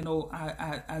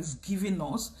 has given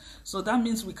us. So that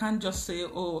means we can't just say,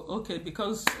 oh, okay,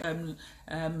 because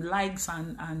likes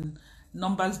and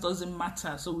numbers doesn't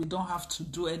matter, so we don't have to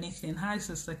do anything. Hi,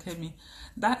 Sister Kemi.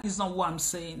 That is not what I'm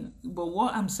saying. But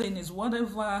what I'm saying is,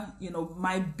 whatever,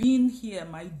 my being here,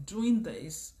 my doing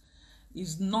this,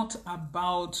 is not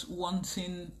about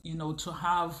wanting, to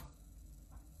have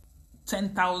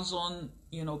 10,000,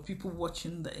 people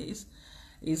watching this.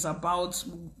 Is about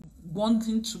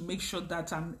wanting to make sure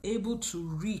that I'm able to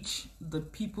reach the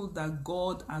people that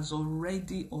God has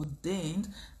already ordained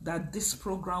that this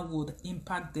program would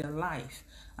impact their life.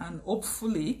 And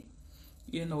hopefully,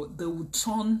 they will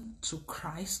turn to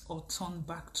Christ or turn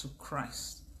back to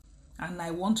Christ. And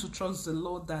I want to trust the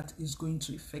Lord that is going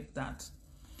to effect that.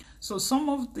 So some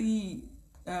of the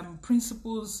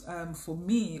principles for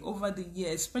me over the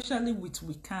years, especially with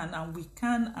We Can, and We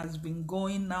Can has been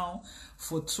going now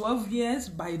for 12 years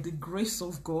by the grace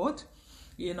of God.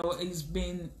 It's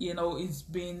been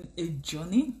a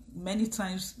journey. Many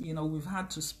times, we've had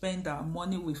to spend our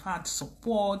money, we've had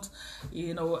support.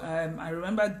 I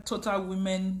remember Total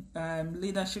Women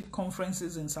leadership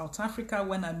conferences in South Africa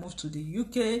when I moved to the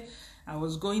UK. I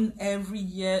was going every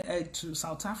year to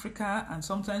South Africa, and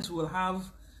sometimes we'll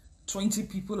have 20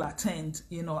 people attend,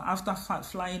 after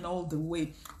flying all the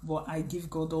way. But I give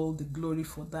God all the glory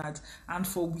for that. And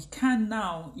for We Can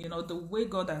now, the way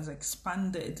God has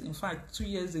expanded. In fact, 2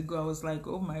 years ago, I was like,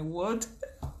 oh my word,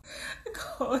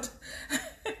 God,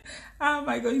 how am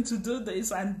I going to do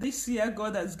this? And this year,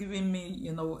 God has given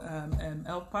me,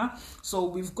 helper. So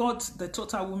we've got the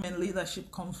Total Women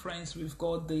Leadership Conference. We've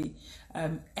got the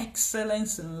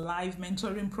Excellence in Life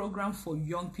Mentoring Program for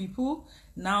young people.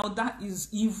 Now that is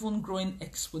even growing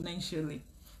exponentially.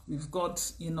 We've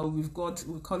got,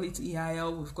 we call it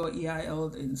EIL. We've got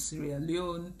EIL in Sierra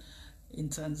Leone, in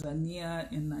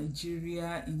Tanzania, in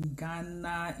Nigeria, in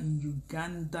Ghana, in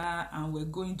Uganda, and we're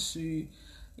going to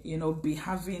be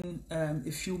having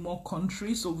a few more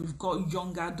countries. So we've got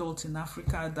young adults in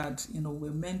Africa that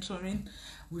we're mentoring.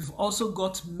 We've also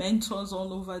got mentors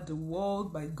all over the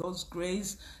world by God's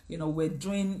grace. We're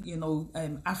doing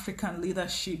African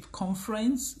Leadership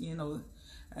Conference.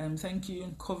 Thank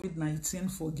you, COVID-19,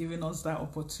 for giving us that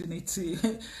opportunity,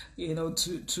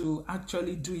 to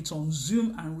actually do it on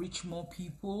Zoom and reach more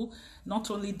people.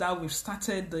 Not only that, we've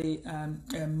started the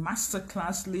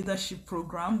masterclass leadership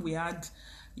program. We had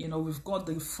We've got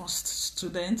the first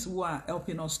students who are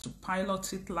helping us to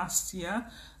pilot it last year.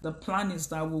 The plan is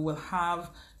that we will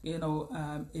have,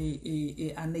 an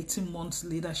 18-month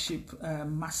leadership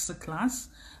masterclass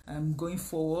going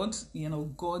forward.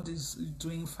 God is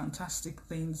doing fantastic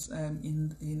things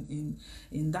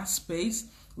in that space.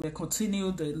 We're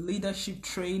continuing the leadership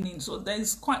training. So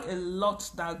there's quite a lot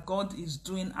that God is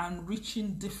doing and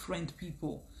reaching different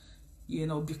people.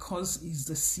 Because he's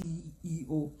the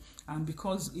CEO and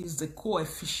because he's the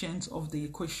coefficient of the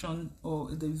equation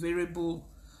or the variable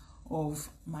of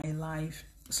my life.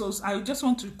 So I just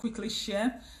want to quickly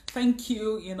share. Thank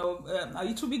you.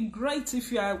 It will be great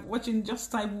if you are watching.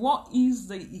 Just type, what is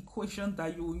the equation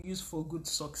that you will use for good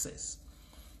success?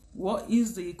 What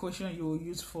is the equation you will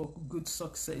use for good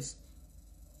success?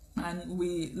 And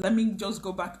let me just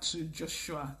go back to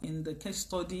Joshua in the case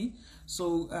study.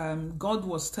 So God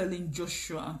was telling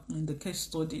Joshua in the case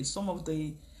study some of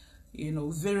the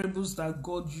variables that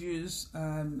God used.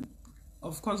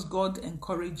 Of course, God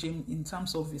encouraged him in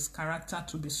terms of his character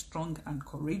to be strong and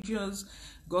courageous.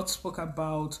 God spoke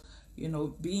about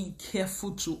being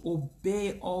careful to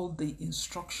obey all the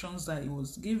instructions that he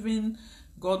was given.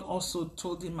 God also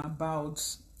told him about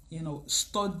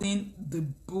studying the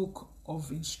book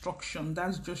of instruction.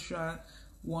 That's Joshua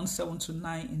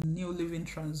 1:7-9 in New Living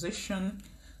Translation.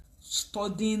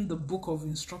 Studying the book of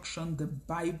instruction, the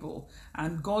Bible.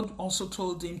 And God also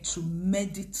told him to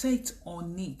meditate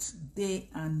on it day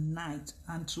and night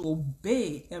and to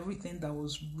obey everything that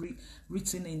was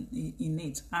written in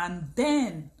it. And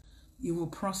then he will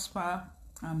prosper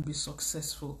and be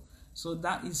successful. So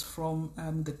that is from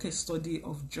the case study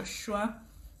of Joshua.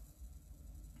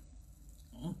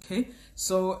 Okay,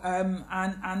 so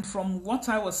and from what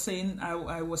I was saying, I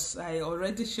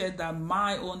already shared that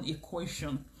my own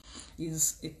equation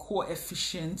is a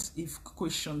coefficient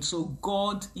equation. So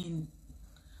God in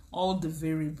all the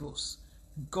variables,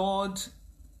 God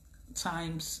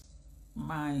times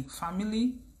my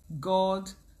family, God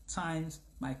times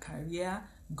my career,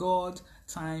 God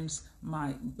times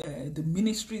my the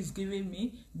ministry is giving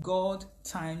me, God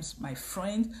times my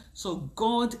friend. So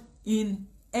God in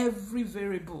every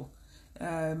variable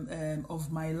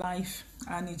of my life.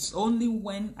 And it's only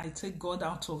when I take God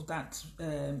out of that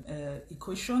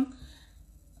equation,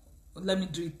 let me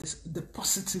do it the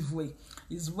positive way,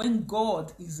 is when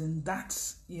God is in that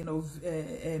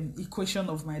equation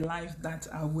of my life that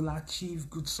I will achieve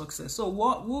good success. So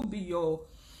what will be your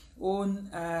own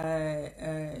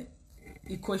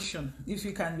equation? If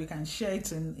you can, we can share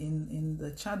it in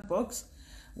the chat box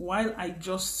while I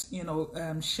just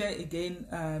share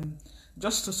again,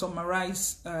 just to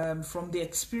summarize from the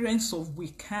experience of We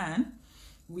Can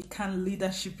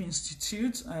Leadership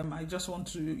Institute. I just want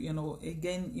to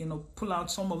again pull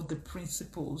out some of the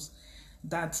principles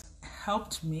that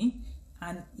helped me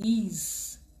and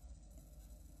is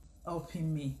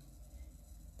helping me.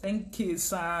 Thank you,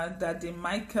 sir. Daddy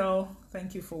Michael,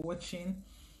 thank you for watching.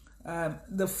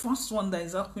 The first one that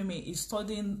is helping me is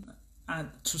studying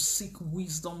and to seek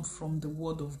wisdom from the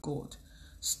Word of God.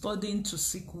 Studying to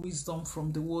seek wisdom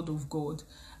from the Word of God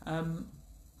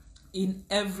in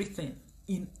everything,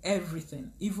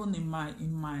 even in my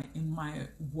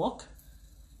work.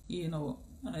 I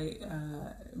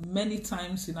many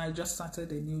times I just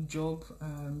started a new job,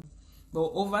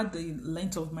 but over the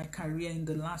length of my career in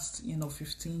the last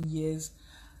 15 years,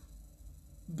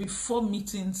 before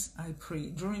meetings I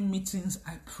pray, during meetings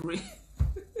I pray.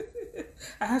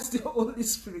 I ask the Holy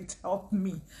Spirit help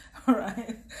me, all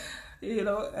right?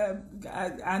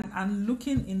 And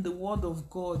looking in the Word of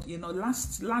God.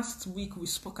 Last week we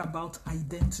spoke about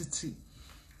identity.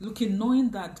 Knowing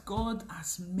that God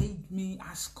has made me,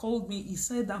 has called me. He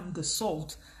said I'm the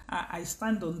salt. I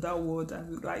stand on that word.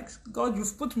 I'm like, God,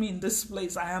 you've put me in this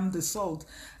place. I am the salt.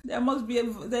 There must be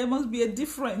a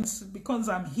difference because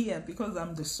I'm here, because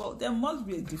I'm the salt. There must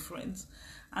be a difference.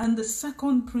 And the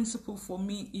second principle for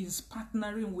me is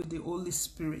partnering with the Holy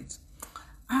Spirit.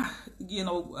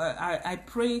 I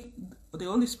pray the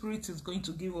Holy Spirit is going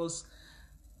to give us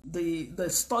the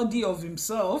study of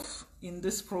Himself in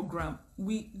this program.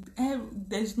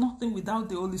 There's nothing without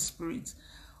the Holy Spirit.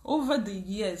 Over the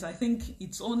years, I think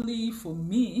it's only for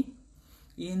me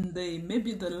in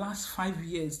maybe the last 5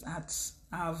 years that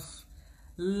I've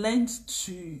learned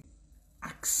to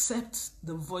accept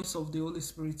the voice of the Holy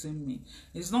Spirit in me.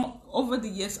 It's not over the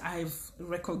years I've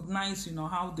recognized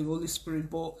how the Holy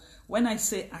Spirit, but when I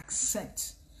say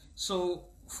accept, so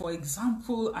for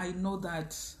example, I know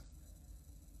that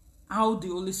how the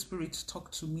Holy Spirit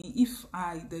talk to me, if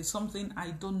there's something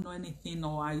I don't know anything,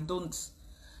 or I don't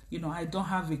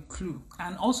have a clue.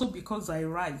 And also because I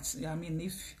write,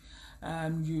 if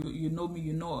You know me,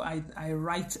 you know I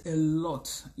write a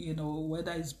lot, you know,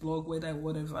 whether it's blog, whether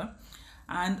whatever.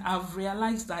 And I've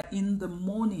realized that in the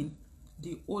morning,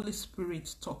 the Holy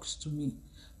Spirit talks to me,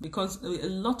 because a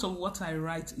lot of what I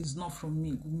write is not from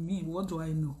me. What do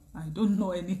I know? I don't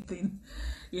know anything,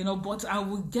 you know, but I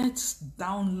will get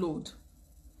download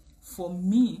for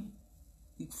me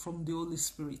from the Holy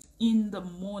Spirit in the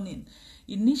morning.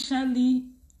 Initially,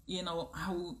 you know,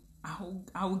 I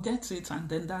will get it, and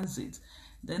then that's it.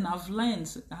 Then I've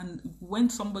learned, and when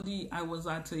I was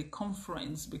at a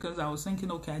conference, because I was thinking,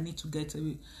 okay, I need to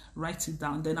write it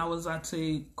down. Then I was at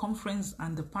a conference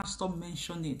and the pastor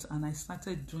mentioned it, and I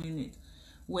started doing it,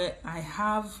 where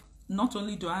not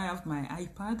only do I have my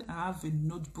iPad, I have a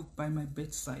notebook by my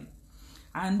bedside.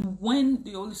 And when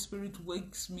the Holy Spirit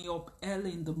wakes me up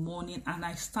early in the morning and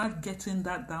I start getting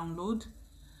that download,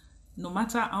 no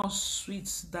matter how sweet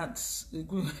that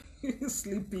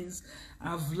sleep is,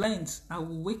 I've learned I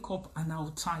will wake up and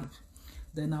I'll type.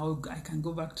 Then I can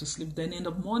go back to sleep. Then in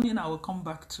the morning I will come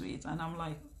back to it, and I'm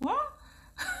like, what?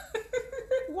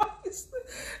 What is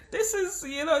this?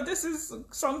 This is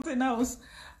something else.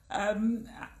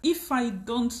 If I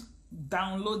don't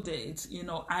download it,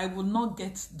 I will not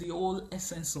get the whole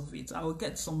essence of it. I will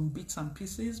get some bits and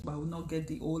pieces, but I will not get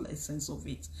the whole essence of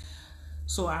it.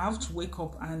 So I have to wake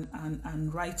up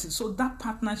and write it. So that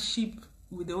partnership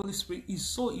with the Holy Spirit is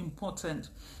so important.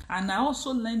 And I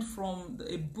also learned from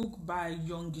a book by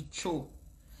Yonggi Cho.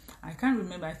 I can't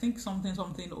remember. I think something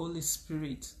Holy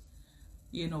Spirit,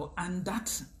 and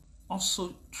that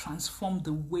also transformed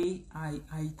the way I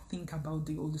think about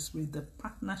the Holy Spirit, the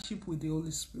partnership with the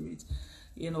Holy Spirit.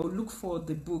 Look for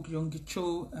the book Yonggi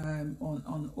Cho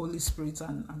on Holy Spirit,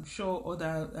 and I'm sure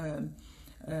other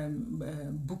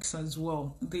books as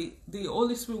well. The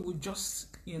Holy Spirit will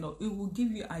just, it will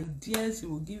give you ideas, it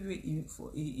will give you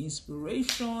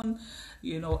inspiration,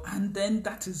 and then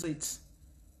that is it.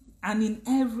 And in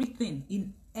everything,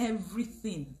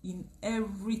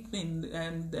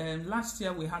 and last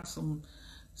year we had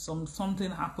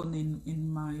something happen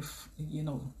in my,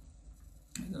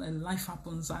 life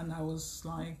happens, and I was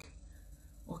like,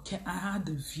 okay, I had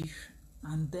a view.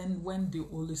 And then when the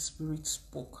Holy Spirit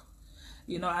spoke,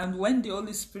 and when the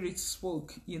Holy Spirit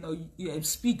spoke,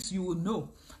 speaks, you will know,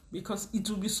 because it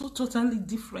will be so totally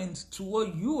different to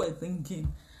what you were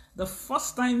thinking. The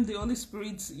first time the Holy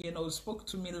Spirit, spoke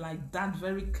to me like that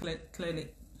very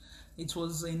clearly, it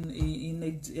was in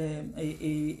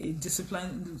a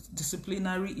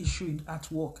disciplinary issue at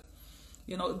work.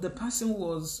 The person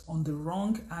was on the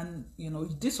wrong, and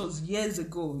this was years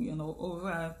ago,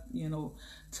 over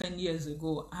 10 years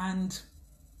ago, and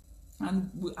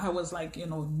I was like,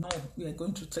 no, we are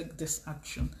going to take this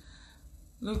action.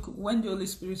 Look, when the Holy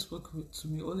Spirit spoke to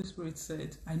me, Holy Spirit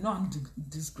said, I know I'm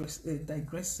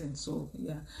digressing, so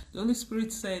yeah. The Holy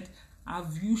Spirit said,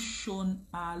 have you shown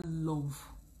our love?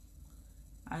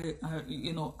 Have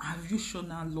you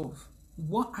shown our love?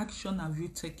 What action have you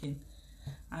taken?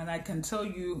 And I can tell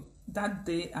you, that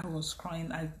day I was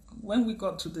crying. When we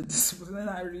got to the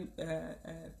disciplinary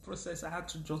process, I had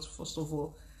to just, first of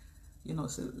all,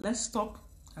 say, let's stop.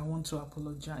 I want to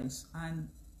apologize. And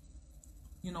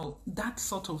that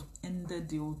sort of ended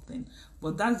the whole thing.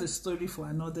 But that's the story for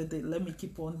another day. Let me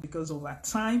keep on because of our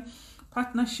time.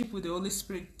 Partnership with the Holy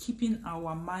Spirit, keeping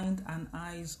our mind and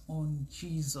eyes on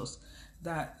Jesus.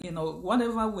 That,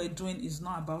 whatever we're doing is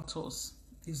not about us.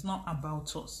 It's not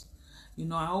about us.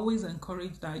 I always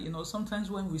encourage that, sometimes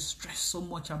when we stress so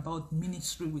much about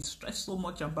ministry, we stress so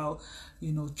much about,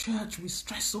 church, we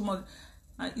stress so much.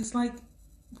 It's like,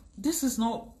 this is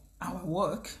not our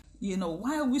work.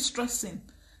 Why are we stressing?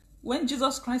 When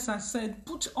Jesus Christ has said,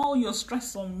 put all your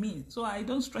stress on me. So I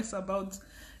don't stress about,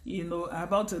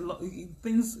 about a lot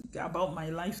things about my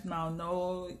life now.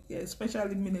 No,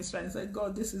 especially ministry. I said,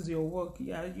 God, this is your work.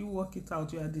 Yeah, you work it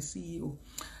out. You are the CEO.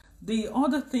 The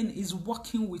other thing is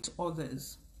working with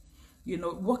others.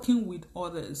 Working with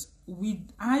others.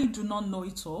 I do not know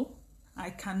it all.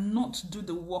 I cannot do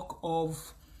the work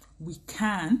of we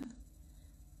can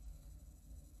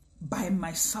by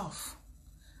myself.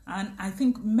 And I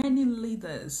think many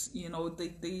leaders, they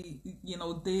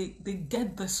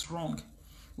get this wrong.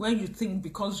 When you think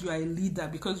because you are a leader,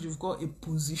 because you've got a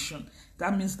position,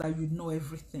 that means that you know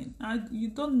everything. And you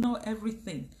don't know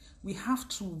everything. We have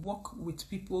to work with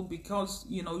people because,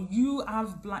 you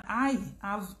have I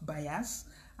have bias,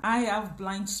 I have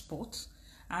blind spots,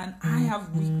 and I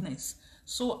have weakness.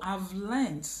 So I've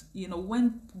learned,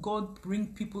 when God bring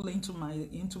people into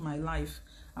my life,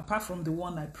 apart from the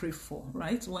one I pray for,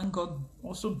 right? When God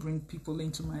also bring people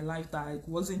into my life that I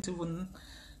wasn't even,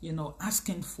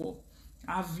 asking for,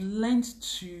 I've learned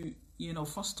to,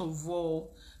 first of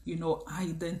all,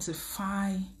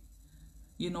 identify,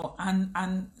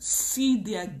 and see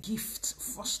their gift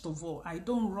first of all. I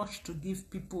don't rush to give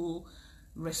people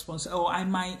response, or I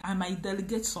might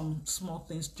delegate some small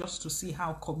things just to see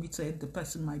how committed the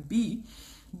person might be.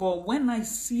 But when I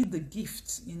see the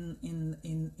gift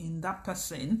in that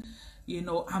person,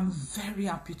 I'm very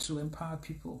happy to empower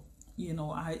people.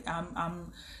 I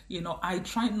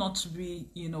try not to be,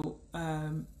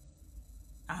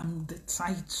 I'm the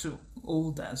title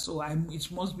holder, so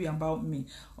it must be about me.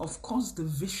 Of course, the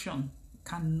vision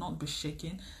cannot be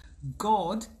shaken.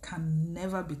 God can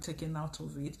never be taken out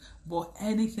of it, but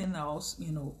anything else,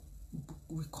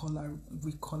 we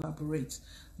collaborate.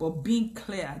 But being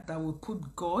clear that we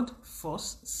put God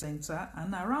first, center,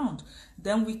 and around,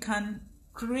 then we can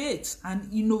create and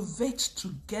innovate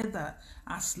together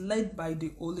as led by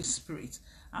the Holy Spirit,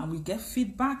 and we get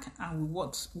feedback and we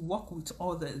work with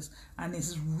others, and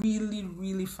it's really,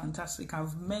 really fantastic.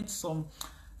 I've met some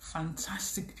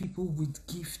fantastic people with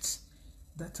gifts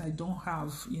that I don't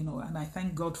have, and I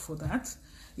thank God for that.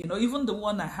 Even the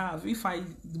one I have, if I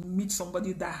meet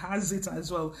somebody that has it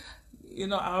as well,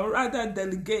 I'll rather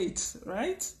delegate,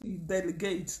 right?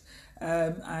 Delegate,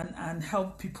 and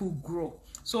help people grow.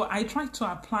 So I try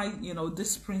to apply,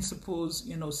 these principles,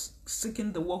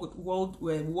 seeking the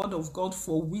word of God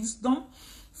for wisdom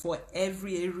for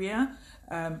every area,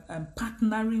 and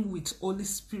partnering with Holy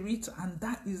Spirit, and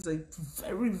that is a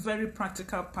very, very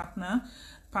practical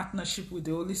partnership with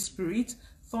the Holy Spirit.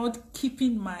 Third,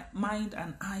 keeping my mind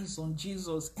and eyes on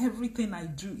Jesus. Everything I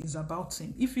do is about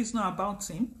him. If it's not about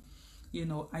him,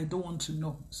 I don't want to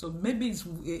know. So maybe it's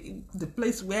the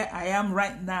place where I am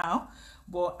right now,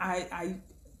 but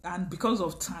and because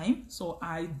of time, so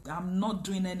I'm not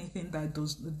doing anything that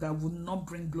would not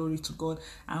bring glory to God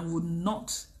and would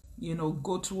not,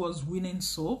 go towards winning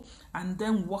soul, and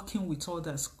then working with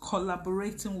others,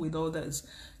 collaborating with others,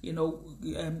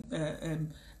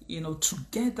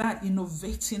 together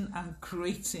innovating and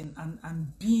creating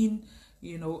and being,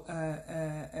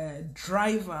 a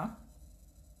driver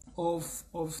of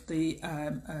the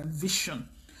vision.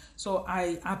 So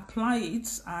I apply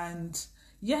it, and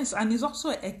yes, and it's also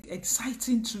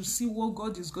exciting to see what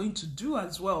God is going to do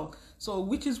as well. So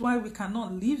which is why we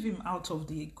cannot leave him out of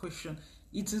the equation.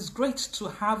 It is great to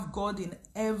have God in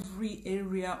every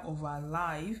area of our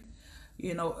life,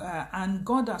 and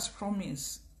God has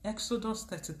promised, Exodus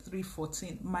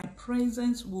 33:14, my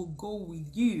presence will go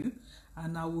with you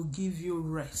and I will give you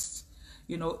rest.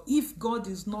 If God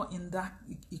is not in that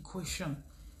equation,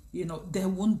 there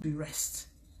won't be rest.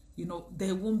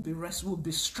 There won't be rest. We'll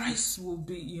be stressed. We'll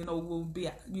be, we'll be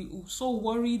so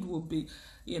worried. We'll be,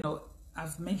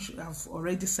 I've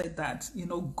already said that,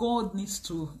 God needs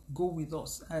to go with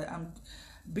us.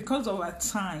 Because of our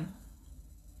time,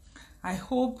 I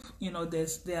hope,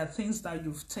 there are things that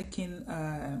you've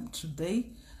taken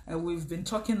today. We've been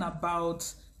talking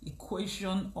about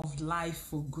equation of life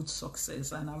for good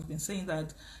success, and I've been saying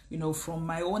that, from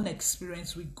my own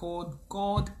experience with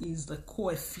God is the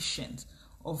coefficient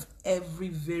of every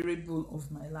variable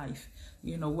of my life,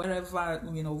 wherever,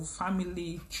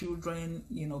 family, children,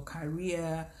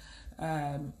 career,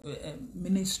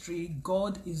 ministry,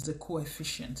 God is the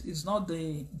coefficient. It's not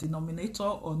the denominator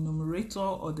or numerator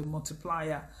or the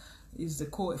multiplier, is the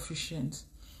coefficient.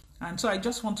 And so I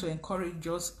just want to encourage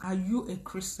us, are you a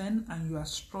Christian and you are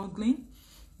struggling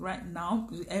right now?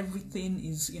 Everything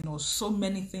is, so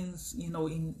many things,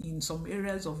 in some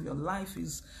areas of your life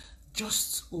is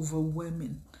just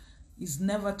overwhelming. It's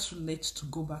never too late to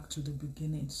go back to the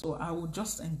beginning. So I would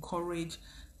just encourage,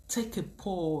 take a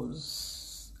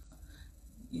pause.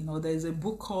 There's a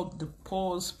book called The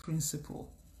Pause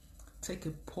Principle. Take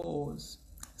a pause.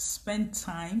 Spend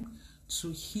time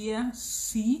to hear,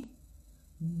 see,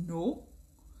 know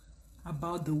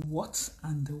about the what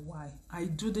and the why. I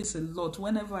do this a lot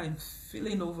whenever I'm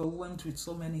feeling overwhelmed with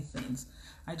so many things.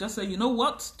 I just say, you know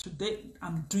what? Today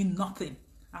I'm doing nothing.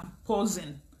 I'm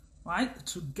pausing, right,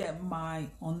 to get my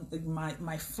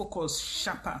focus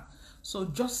sharper. So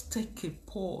just take a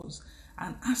pause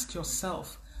and ask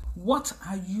yourself, what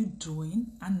are you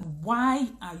doing and why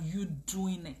are you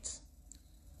doing it?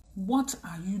 What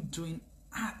are you doing?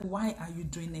 Why are you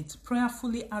doing it?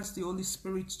 Prayerfully ask the Holy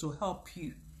Spirit to help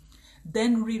you.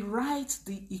 Then rewrite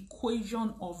the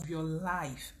equation of your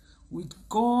life with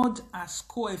God as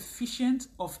coefficient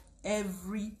of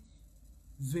every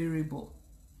variable.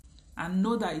 And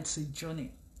know that it's a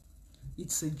journey.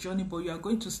 It's a journey, but you are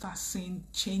going to start seeing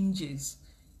changes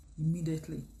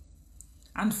immediately.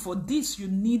 And for this, you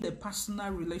need a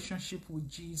personal relationship with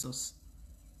Jesus.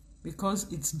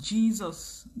 because it's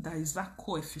Jesus that is that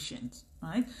coefficient,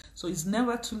 right? So it's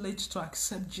never too late to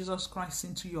accept Jesus Christ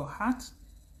into your heart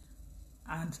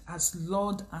and as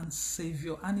Lord and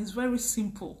Savior. And it's very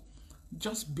simple.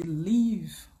 Just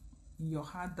believe in your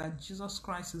heart that Jesus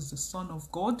Christ is the Son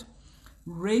of God,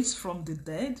 raised from the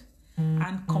dead,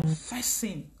 and confess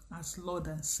Him as Lord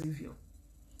and Savior.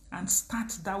 And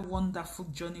start that wonderful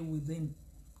journey with Him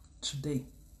today.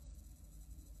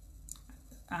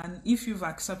 And if you've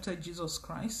accepted Jesus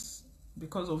Christ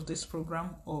because of this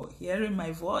program, or hearing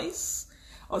my voice,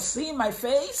 or seeing my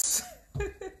face,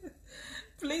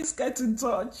 please get in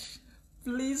touch.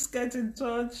 Please get in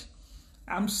touch.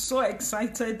 I'm so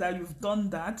excited that you've done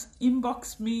that.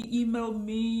 Inbox me, email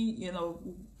me,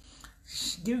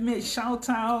 give me a shout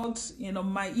out.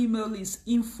 My email is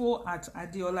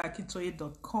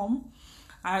info@adeolaakintoye.com.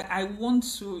 I want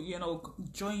to,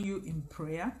 join you in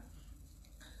prayer.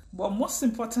 But most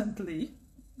importantly,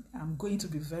 I'm going to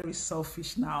be very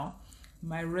selfish now.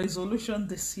 My resolution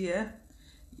this year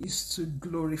is to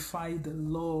glorify the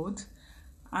Lord.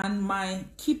 And my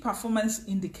key performance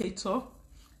indicator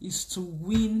is to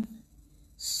win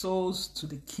souls to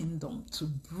the kingdom, to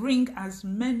bring as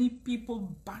many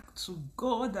people back to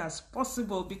God as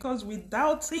possible, because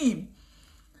without Him,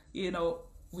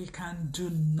 we can do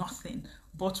nothing.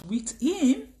 But with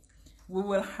Him, we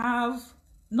will have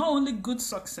not only good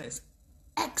success,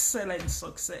 excellent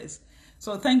success.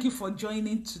 So thank you for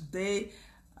joining today.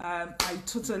 I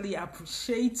totally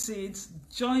appreciate it.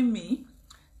 Join me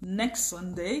next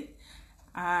Sunday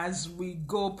as we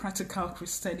go Practical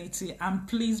Christianity. And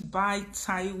please buy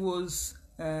Taiwo's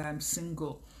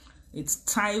single. It's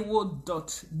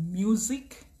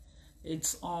taiwo.music.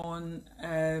 It's on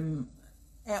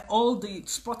all the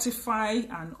Spotify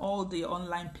and all the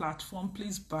online platform.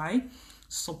 Please buy,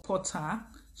 support her.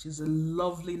 She's a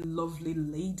lovely, lovely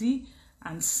lady.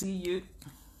 And see you